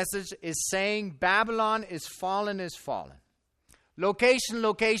angel's message is saying Babylon is fallen, is fallen. Location,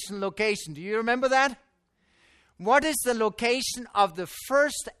 location, location. Do you remember that? What is the location of the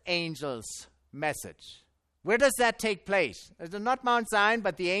first angel's message? Where does that take place? It's not Mount Zion,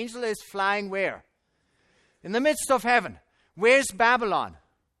 but the angel is flying where? In the midst of heaven. Where's Babylon?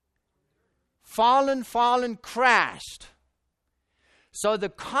 Fallen, fallen, crashed. So the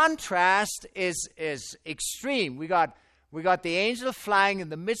contrast is extreme. We got the angel flying in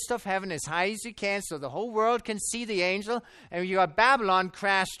the midst of heaven as high as he can so the whole world can see the angel, and you got Babylon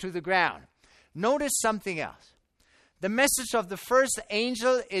crashed to the ground. Notice something else. The message of the first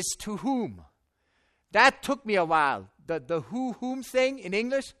angel is to whom? That took me a while. The whom thing in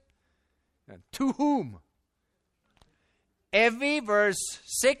English? To whom? Every verse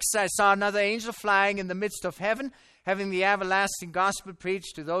 6, I saw another angel flying in the midst of heaven, having the everlasting gospel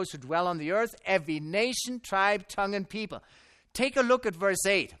preached to those who dwell on the earth, every nation, tribe, tongue, and people. Take a look at verse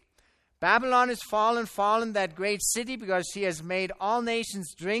 8. Babylon is fallen, fallen, that great city, because she has made all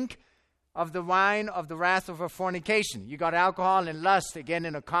nations drink of the wine of the wrath of her fornication. You got alcohol and lust, again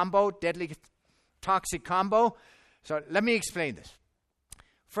in a combo, deadly toxic combo. So let me explain this.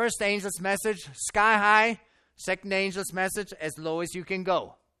 First angel's message, sky high. Second angel's message, as low as you can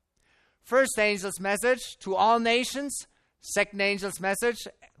go. First angel's message, to all nations. Second angel's message.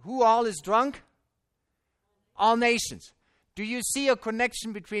 Who all is drunk? All nations. Do you see a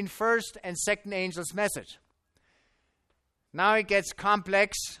connection between first and second angel's message? Now it gets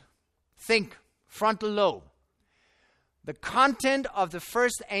complex. Think, frontal lobe. The content of the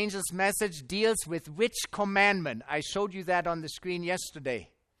first angel's message deals with which commandment? I showed you that on the screen yesterday.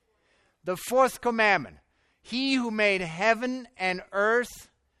 The fourth commandment. He who made heaven and earth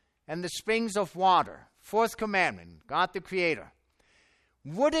and the springs of water. Fourth commandment, God the Creator.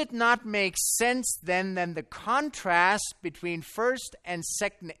 Would it not make sense then that the contrast between first and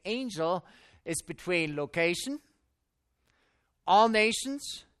second angel is between location, all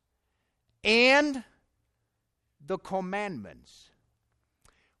nations, and the commandments?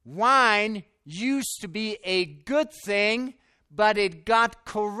 Wine used to be a good thing, but it got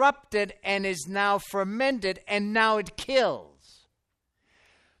corrupted and is now fermented, and now it kills.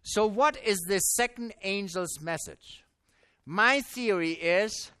 So what is this second angel's message? My theory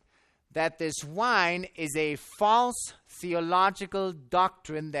is that this wine is a false theological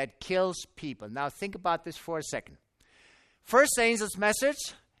doctrine that kills people. Now think about this for a second. First angel's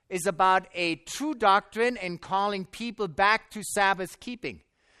message is about a true doctrine and calling people back to Sabbath keeping.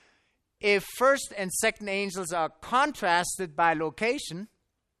 If first and second angels are contrasted by location,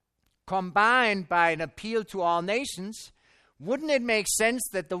 combined by an appeal to all nations, wouldn't it make sense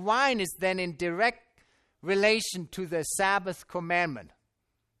that the wine is then in direct relation to the Sabbath commandment?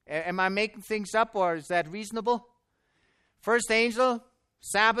 Am I making things up, or is that reasonable? First angel,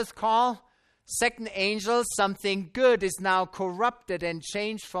 Sabbath call. Second angel, something good is now corrupted and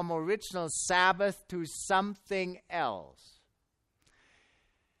changed from original Sabbath to something else.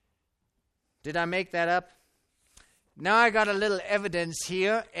 Did I make that up? Now I got a little evidence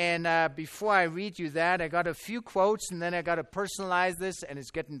here, and before I read you that, I got a few quotes, and then I got to personalize this, and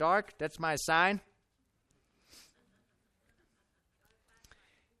it's getting dark. That's my sign.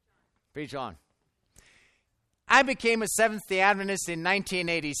 Preach on. I became a Seventh-day Adventist in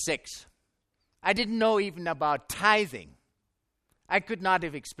 1986. I didn't know even about tithing. I could not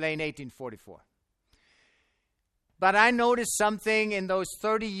have explained 1844. But I noticed something in those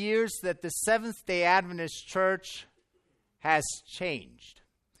 30 years, that the Seventh-day Adventist Church has changed.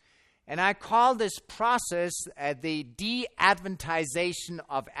 And I call this process the de-Adventization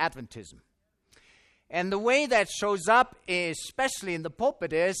of Adventism. And the way that shows up, especially in the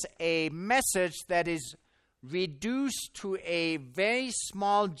pulpit, is a message that is reduced to a very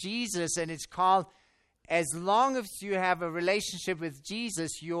small Jesus, and it's called, as long as you have a relationship with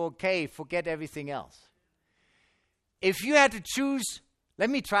Jesus, you're okay, forget everything else. If you had to choose, let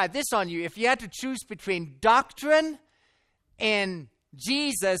me try this on you, if you had to choose between doctrine and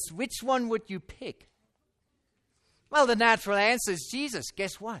Jesus, which one would you pick? Well, the natural answer is Jesus.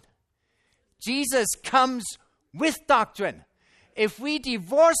 Guess what? Jesus comes with doctrine. If we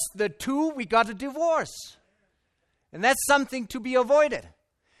divorce the two, we got a divorce. And that's something to be avoided.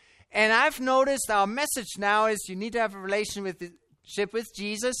 And I've noticed our message now is you need to have a relationship with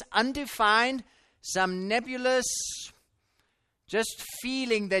Jesus, undefined, some nebulous, just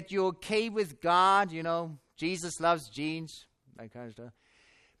feeling that you're okay with God, Jesus loves jeans, that kind of stuff.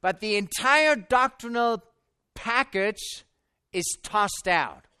 But the entire doctrinal package is tossed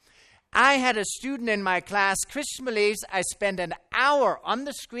out. I had a student in my class, Christian believes. I spent an hour on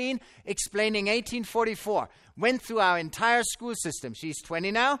the screen explaining 1844. Went through our entire school system. She's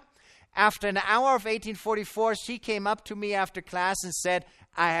 20 now. After an hour of 1844, she came up to me after class and said,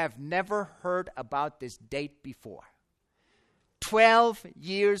 I have never heard about this date before. 12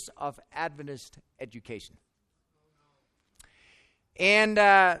 years of Adventist education. And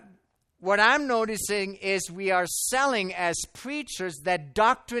what I'm noticing is we are selling as preachers that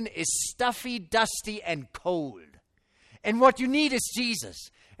doctrine is stuffy, dusty, and cold. And what you need is Jesus.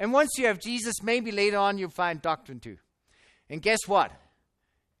 And once you have Jesus, maybe later on you'll find doctrine too. And guess what?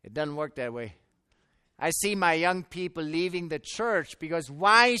 It doesn't work that way. I see my young people leaving the church because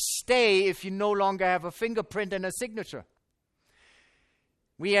why stay if you no longer have a fingerprint and a signature?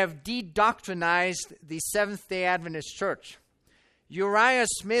 We have de-doctrinized the Seventh-day Adventist Church. Uriah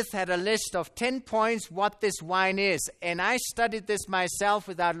Smith had a list of 10 points what this wine is. And I studied this myself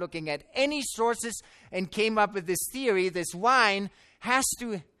without looking at any sources and came up with this theory. This wine has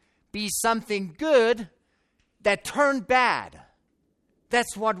to be something good that turned bad.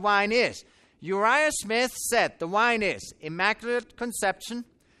 That's what wine is. Uriah Smith said the wine is Immaculate Conception,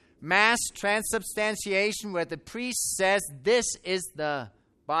 Mass Transubstantiation, where the priest says this is the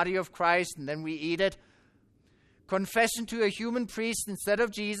body of Christ and then we eat it. Confession to a human priest instead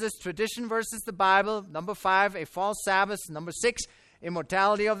of Jesus. Tradition versus the Bible. Number 5, a false Sabbath. Number 6,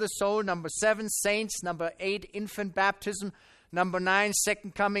 immortality of the soul. Number 7, saints. Number 8, infant baptism. Number 9,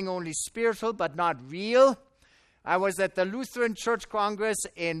 second coming, only spiritual but not real. I was at the Lutheran Church Congress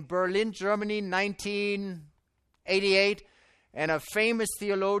in Berlin, Germany, 1988, and a famous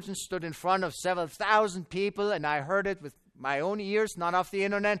theologian stood in front of several thousand people, and I heard it with my own ears, not off the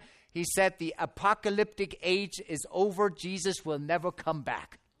internet. He said, the apocalyptic age is over. Jesus will never come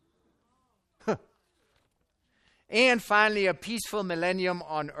back. And finally, a peaceful millennium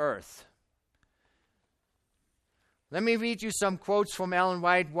on earth. Let me read you some quotes from Ellen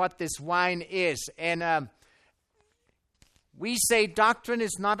White, what this wine is. And we say doctrine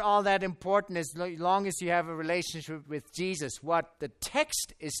is not all that important as long as you have a relationship with Jesus. What the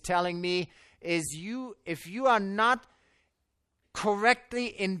text is telling me is if you are not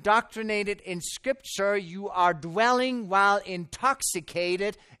correctly indoctrinated in Scripture, you are dwelling while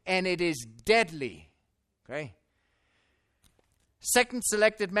intoxicated, and it is deadly. Okay? Second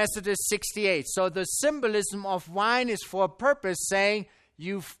Selected Methodist 68. So the symbolism of wine is for a purpose, saying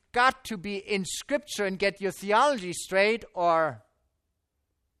you've got to be in Scripture and get your theology straight, or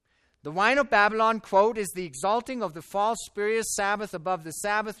the wine of Babylon, quote, is the exalting of the false spurious Sabbath above the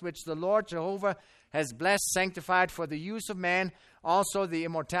Sabbath which the Lord Jehovah has blessed, sanctified for the use of man, also the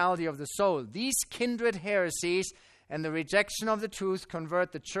immortality of the soul. These kindred heresies and the rejection of the truth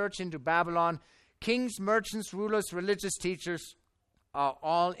convert the church into Babylon. Kings, merchants, rulers, religious teachers are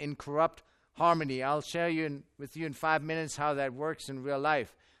all in corrupt harmony. I'll share with you in 5 minutes how that works in real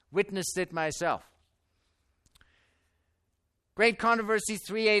life. Witnessed it myself. Great Controversy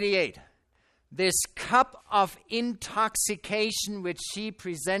 388. This cup of intoxication which she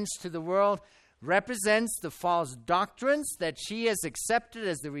presents to the world represents the false doctrines that she has accepted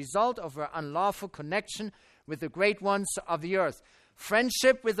as the result of her unlawful connection with the great ones of the earth.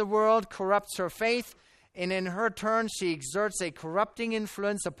 Friendship with the world corrupts her faith, and in her turn she exerts a corrupting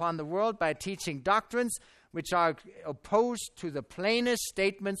influence upon the world by teaching doctrines which are opposed to the plainest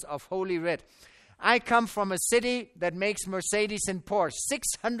statements of Holy Writ. I come from a city that makes Mercedes and Porsche,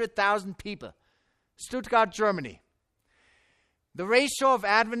 600,000 people, Stuttgart, Germany. The ratio of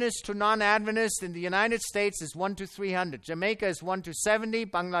Adventists to non-Adventists in the United States is 1 to 300. Jamaica is 1 to 70.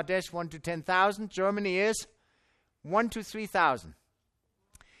 Bangladesh 1 to 10,000. Germany is 1 to 3,000.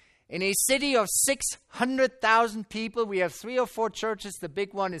 In a city of 600,000 people, we have 3 or 4 churches. The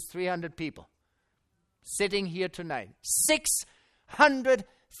big one is 300 people sitting here tonight.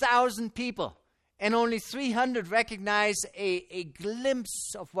 600,000 people. And only 300 recognize a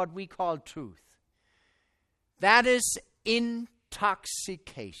glimpse of what we call truth. That is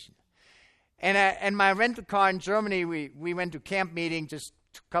intoxication. And my rental car in Germany, we went to camp meeting just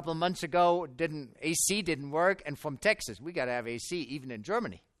a couple of months ago. AC didn't work. And from Texas, we got to have AC even in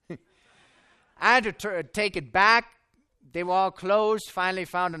Germany. I had to take it back. They were all closed. Finally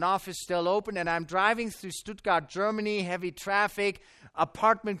found an office still open. And I'm driving through Stuttgart, Germany, heavy traffic,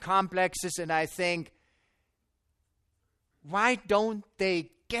 apartment complexes. And I think, why don't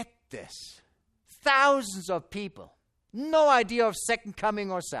they get this? Thousands of people. No idea of second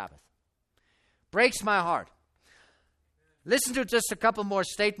coming or Sabbath. Breaks my heart. Listen to just a couple more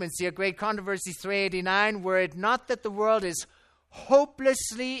statements here. Great Controversy 389. Were it not that the world is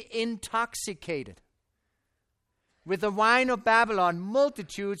hopelessly intoxicated with the wine of Babylon,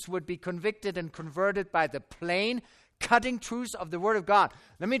 multitudes would be convicted and converted by the plain, cutting truths of the Word of God.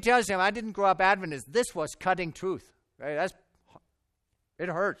 Let me tell you something. I didn't grow up Adventist. This was cutting truth. Right? It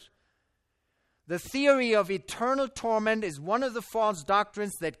hurts. The theory of eternal torment is one of the false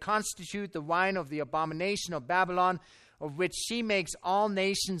doctrines that constitute the wine of the abomination of Babylon, of which she makes all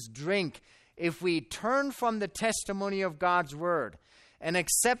nations drink. If we turn from the testimony of God's word and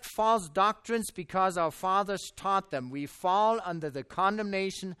accept false doctrines because our fathers taught them, we fall under the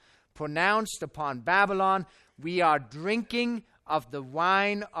condemnation pronounced upon Babylon. We are drinking of the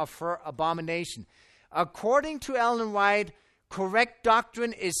wine of her abomination. According to Ellen White, correct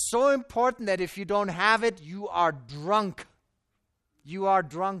doctrine is so important that if you don't have it, you are drunk. You are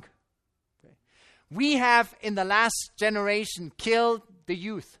drunk. Okay. We have, in the last generation, killed the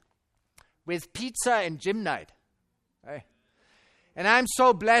youth with pizza and gym night. Okay. And I'm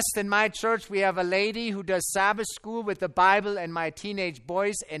so blessed in my church. We have a lady who does Sabbath school with the Bible and my teenage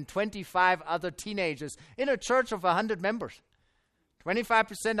boys and 25 other teenagers in a church of 100 members.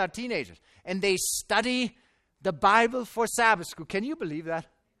 25% are teenagers. And they study the Bible for Sabbath school. Can you believe that?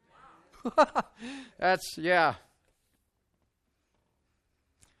 Yeah.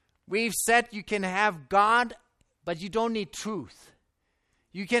 We've said you can have God, but you don't need truth.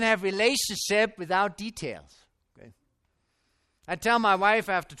 You can have relationship without details. Okay? I tell my wife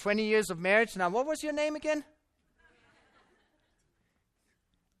after 20 years of marriage, now what was your name again?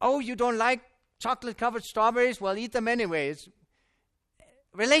 Oh, you don't like chocolate-covered strawberries? Well, eat them anyways.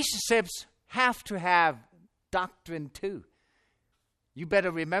 Relationships have to have doctrine too. You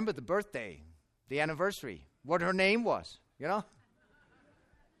better remember the birthday, the anniversary, what her name was, you know?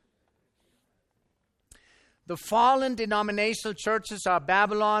 The fallen denominational churches are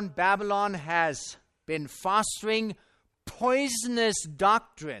Babylon. Babylon has been fostering poisonous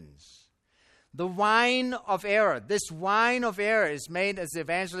doctrines. The wine of error. This wine of error is made, as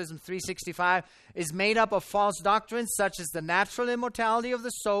Evangelism 365, is made up of false doctrines such as the natural immortality of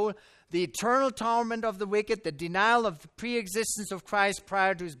the soul, the eternal torment of the wicked, the denial of the pre-existence of Christ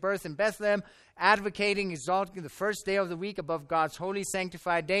prior to his birth in Bethlehem, advocating, exalting the first day of the week above God's holy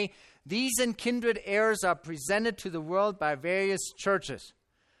sanctified day. These and kindred errors are presented to the world by various churches.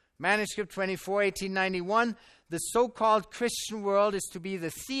 Manuscript 24, 1891, the so-called Christian world is to be the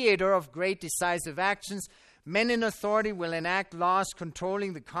theater of great decisive actions. Men in authority will enact laws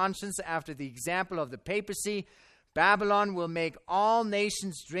controlling the conscience after the example of the papacy. Babylon will make all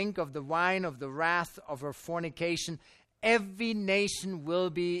nations drink of the wine of the wrath of her fornication. Every nation will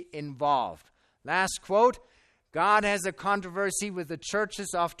be involved. Last quote, God has a controversy with the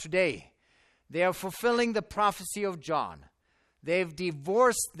churches of today. They are fulfilling the prophecy of John. They've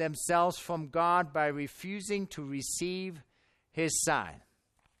divorced themselves from God by refusing to receive his sign.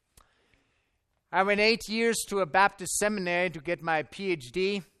 I went 8 years to a Baptist seminary to get my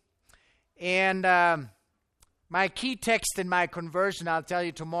PhD. And my key text in my conversion, I'll tell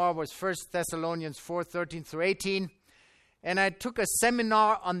you tomorrow, was 1 Thessalonians 4, 13 through 18. And I took a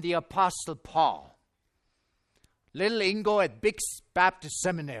seminar on the Apostle Paul. Little Ingo at Bix Baptist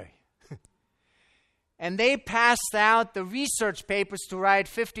Seminary. And they passed out the research papers to write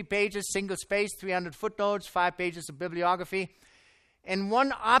 50 pages, single space, 300 footnotes, 5 pages of bibliography. And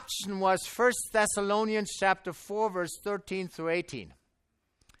one option was 1 Thessalonians chapter 4, verse 13 through 18.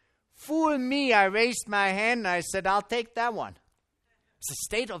 Fool me, I raised my hand and I said, I'll take that one. It's the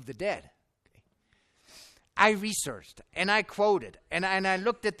state of the dead. I researched and I quoted and I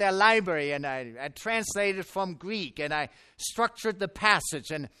looked at their library and I translated from Greek and I structured the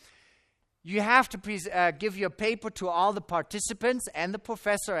passage. And you have to give your paper to all the participants and the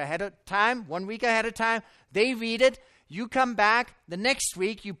professor ahead of time, 1 week ahead of time. They read it. You come back. The next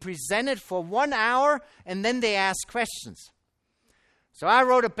week, you present it for 1 hour, and then they ask questions. So I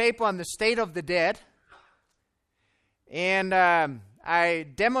wrote a paper on the state of the dead, and I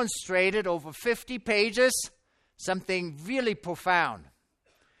demonstrated over 50 pages something really profound.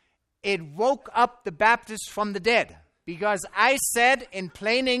 It woke up the Baptists from the dead, because I said in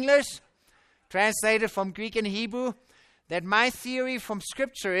plain English, translated from Greek and Hebrew, that my theory from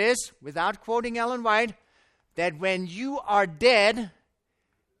Scripture is, without quoting Ellen White, that when you are dead,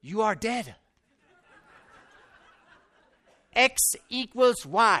 you are dead. X equals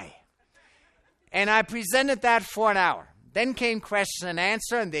Y. And I presented that for an hour. Then came question and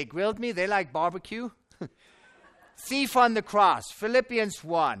answer, and they grilled me. They like barbecue. Thief on the cross, Philippians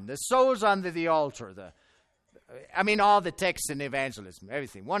 1, the souls under the altar, all the texts in evangelism,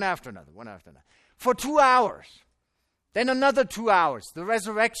 everything, one after another. For 2 hours. Then another 2 hours. The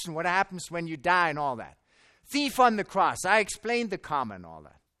resurrection, what happens when you die and all that. Thief on the cross. I explained the comma and all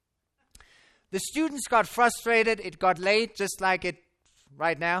that. The students got frustrated. It got late, just like it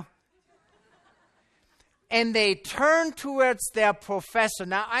right now. And they turned towards their professor.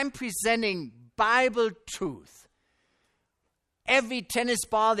 Now, I'm presenting Bible truth. Every tennis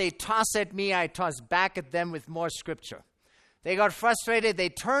ball they toss at me, I toss back at them with more scripture. They got frustrated. They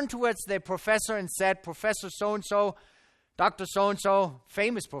turned towards their professor and said, Professor so-and-so, Dr. so-and-so,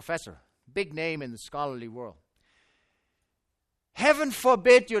 famous professor, big name in the scholarly world. Heaven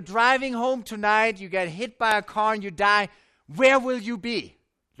forbid you're driving home tonight, you get hit by a car and you die. Where will you be?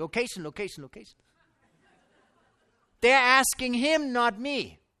 Location. They're asking him, not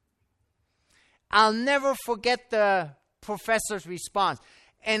me. I'll never forget the professor's response.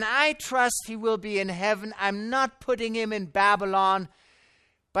 And I trust he will be in heaven. I'm not putting him in Babylon.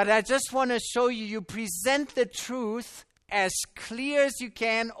 But I just want to show you present the truth as clear as you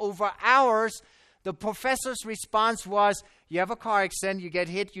can over hours. The professor's response was, you have a car accident, you get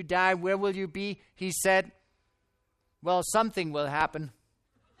hit, you die, where will you be? He said, well, something will happen.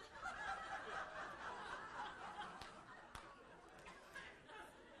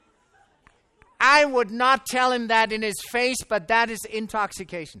 I would not tell him that in his face, but that is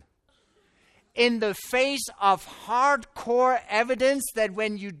intoxication. In the face of hardcore evidence that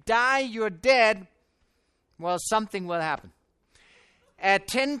when you die, you're dead, well, something will happen. At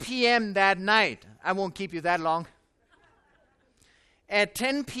 10 p.m. that night, I won't keep you that long. At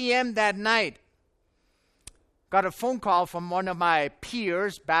 10 p.m. that night, got a phone call from one of my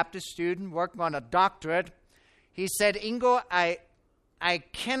peers, Baptist student, working on a doctorate. He said, Ingo, I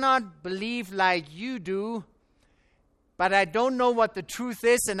cannot believe like you do, but I don't know what the truth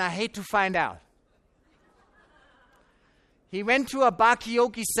is, and I hate to find out. He went to a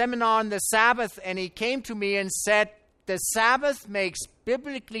Bakioki seminar on the Sabbath, and he came to me and said, the Sabbath makes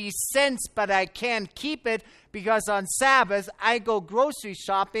biblically sense, but I can't keep it because on Sabbath I go grocery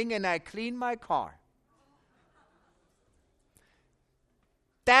shopping and I clean my car.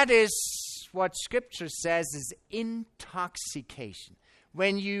 That is what Scripture says is intoxication.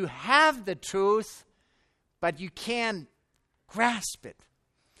 When you have the truth, but you can't grasp it.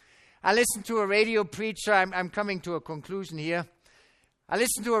 I listened to a radio preacher. I'm coming to a conclusion here. I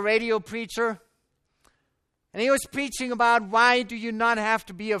listened to a radio preacher, and he was preaching about why do you not have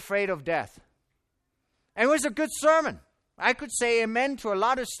to be afraid of death. And it was a good sermon. I could say amen to a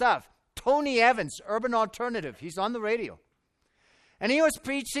lot of stuff. Tony Evans, Urban Alternative, he's on the radio. And he was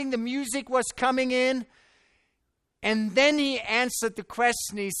preaching, the music was coming in, and then he answered the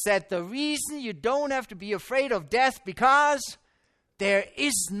question. He said, the reason you don't have to be afraid of death because there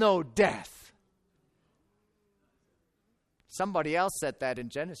is no death. Somebody else said that in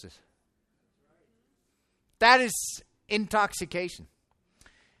Genesis. That is intoxication.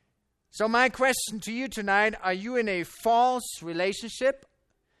 So my question to you tonight, are you in a false relationship?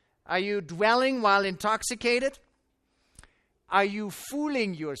 Are you dwelling while intoxicated? Are you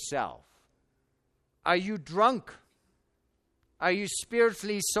fooling yourself? Are you drunk? Are you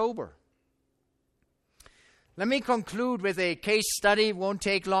spiritually sober? Let me conclude with a case study. It won't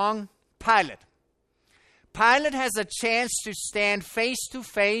take long. Pilate. Pilate has a chance to stand face to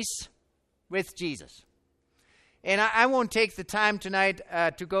face with Jesus. And I won't take the time tonight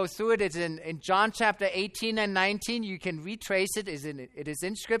to go through it. It's in John chapter 18 and 19. You can retrace it. It is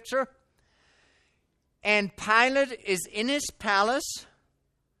in Scripture. And Pilate is in his palace.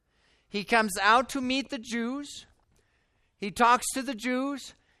 He comes out to meet the Jews. He talks to the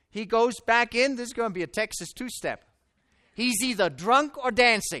Jews. He goes back in. This is going to be a Texas two-step. He's either drunk or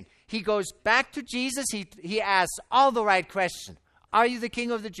dancing. He goes back to Jesus. He asks all the right questions. Are you the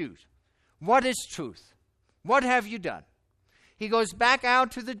king of the Jews? What is truth? What have you done? He goes back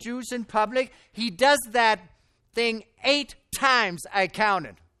out to the Jews in public. He does that thing 8 times, I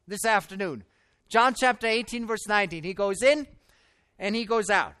counted, this afternoon. John chapter 18, verse 19. He goes in and he goes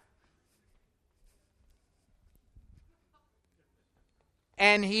out.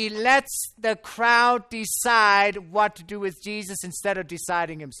 And he lets the crowd decide what to do with Jesus instead of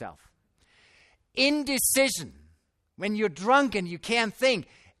deciding himself. Indecision, when you're drunk and you can't think,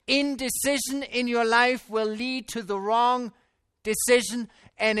 indecision in your life will lead to the wrong decision.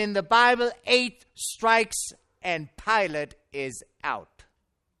 And in the Bible, 8 strikes and Pilate is out.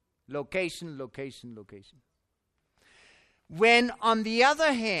 Location, location, location. When, on the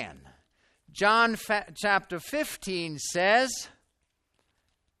other hand, John chapter 15 says,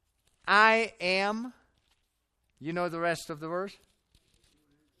 I am, you know the rest of the verse?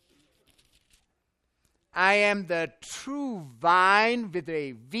 I am the true vine with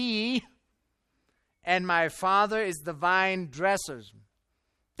a V, and my Father is the vine dresser.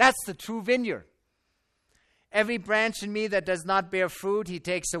 That's the true vineyard. Every branch in me that does not bear fruit, he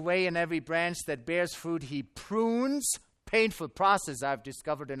takes away, and every branch that bears fruit, he prunes. Painful process I've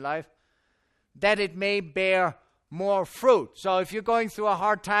discovered in life, that it may bear more fruit. So if you're going through a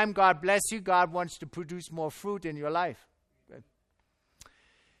hard time, God bless you. God wants to produce more fruit in your life. Good.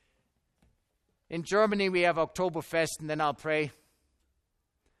 In Germany, we have Oktoberfest, and then I'll pray.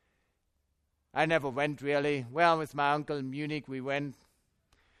 I never went, really. Well, with my uncle in Munich, we went.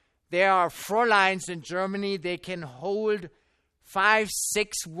 There are Fräuleins in Germany. They can hold 5,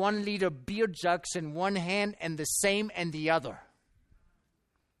 6 1-liter beer jugs in one hand and the same in the other.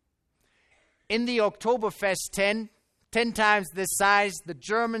 In the Oktoberfest tent, 10 times this size, the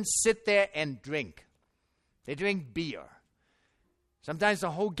Germans sit there and drink. They drink beer. Sometimes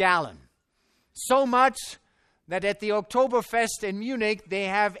a whole gallon. So much that at the Oktoberfest in Munich, they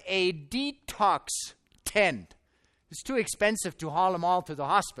have a detox tent. It's too expensive to haul them all to the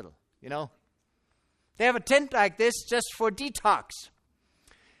hospital, you know. They have a tent like this just for detox.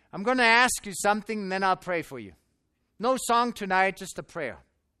 I'm going to ask you something, and then I'll pray for you. No song tonight, just a prayer.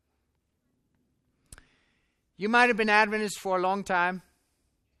 You might have been Adventist for a long time,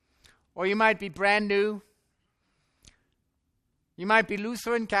 or you might be brand new. You might be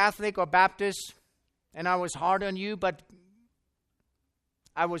Lutheran, Catholic, or Baptist, and I was hard on you, but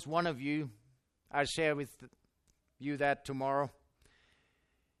I was one of you. I'll share with you that tomorrow.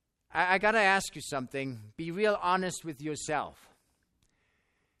 I got to ask you something. Be real honest with yourself.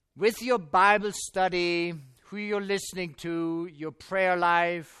 With your Bible study, who you're listening to, your prayer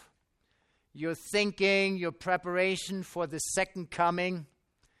life, your thinking, your preparation for the second coming.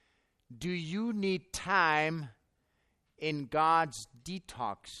 Do you need time in God's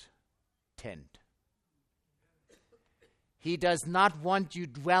detox tent? He does not want you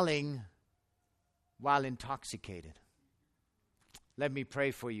dwelling while intoxicated. Let me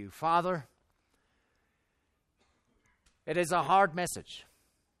pray for you. Father, it is a hard message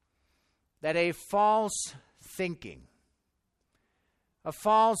that a false thinking, a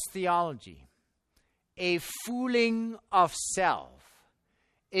false theology, a fooling of self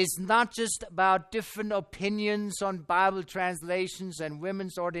is not just about different opinions on Bible translations and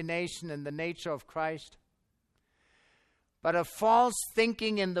women's ordination and the nature of Christ, but a false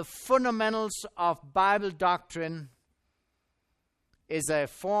thinking in the fundamentals of Bible doctrine is a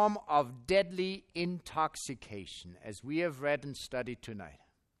form of deadly intoxication, as we have read and studied tonight.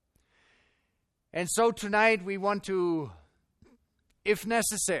 And so tonight we want to, if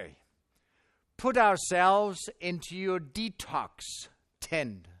necessary, put ourselves into your detox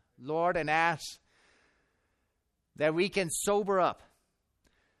tent, Lord, and ask that we can sober up,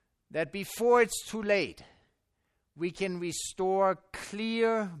 that before it's too late, we can restore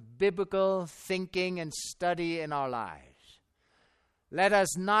clear biblical thinking and study in our lives. Let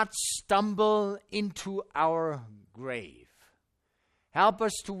us not stumble into our grave. Help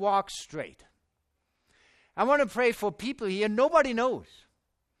us to walk straight. I want to pray for people here nobody knows.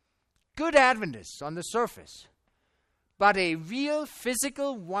 Good Adventists on the surface, but a real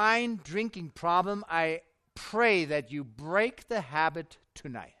physical wine drinking problem. I pray that you break the habit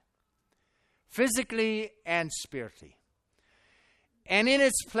tonight, physically and spiritually. And in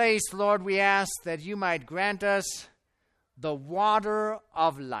its place, Lord, we ask that you might grant us the water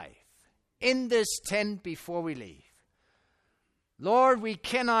of life in this tent before we leave. Lord, we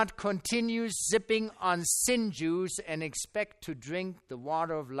cannot continue sipping on sin juice and expect to drink the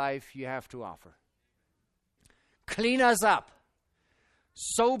water of life you have to offer. Clean us up,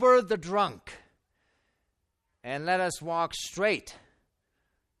 sober the drunk, and let us walk straight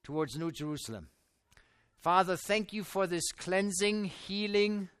towards New Jerusalem. Father, thank you for this cleansing,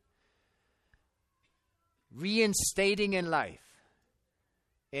 healing, reinstating in life.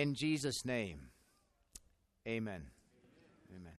 In Jesus' name, amen. Amen.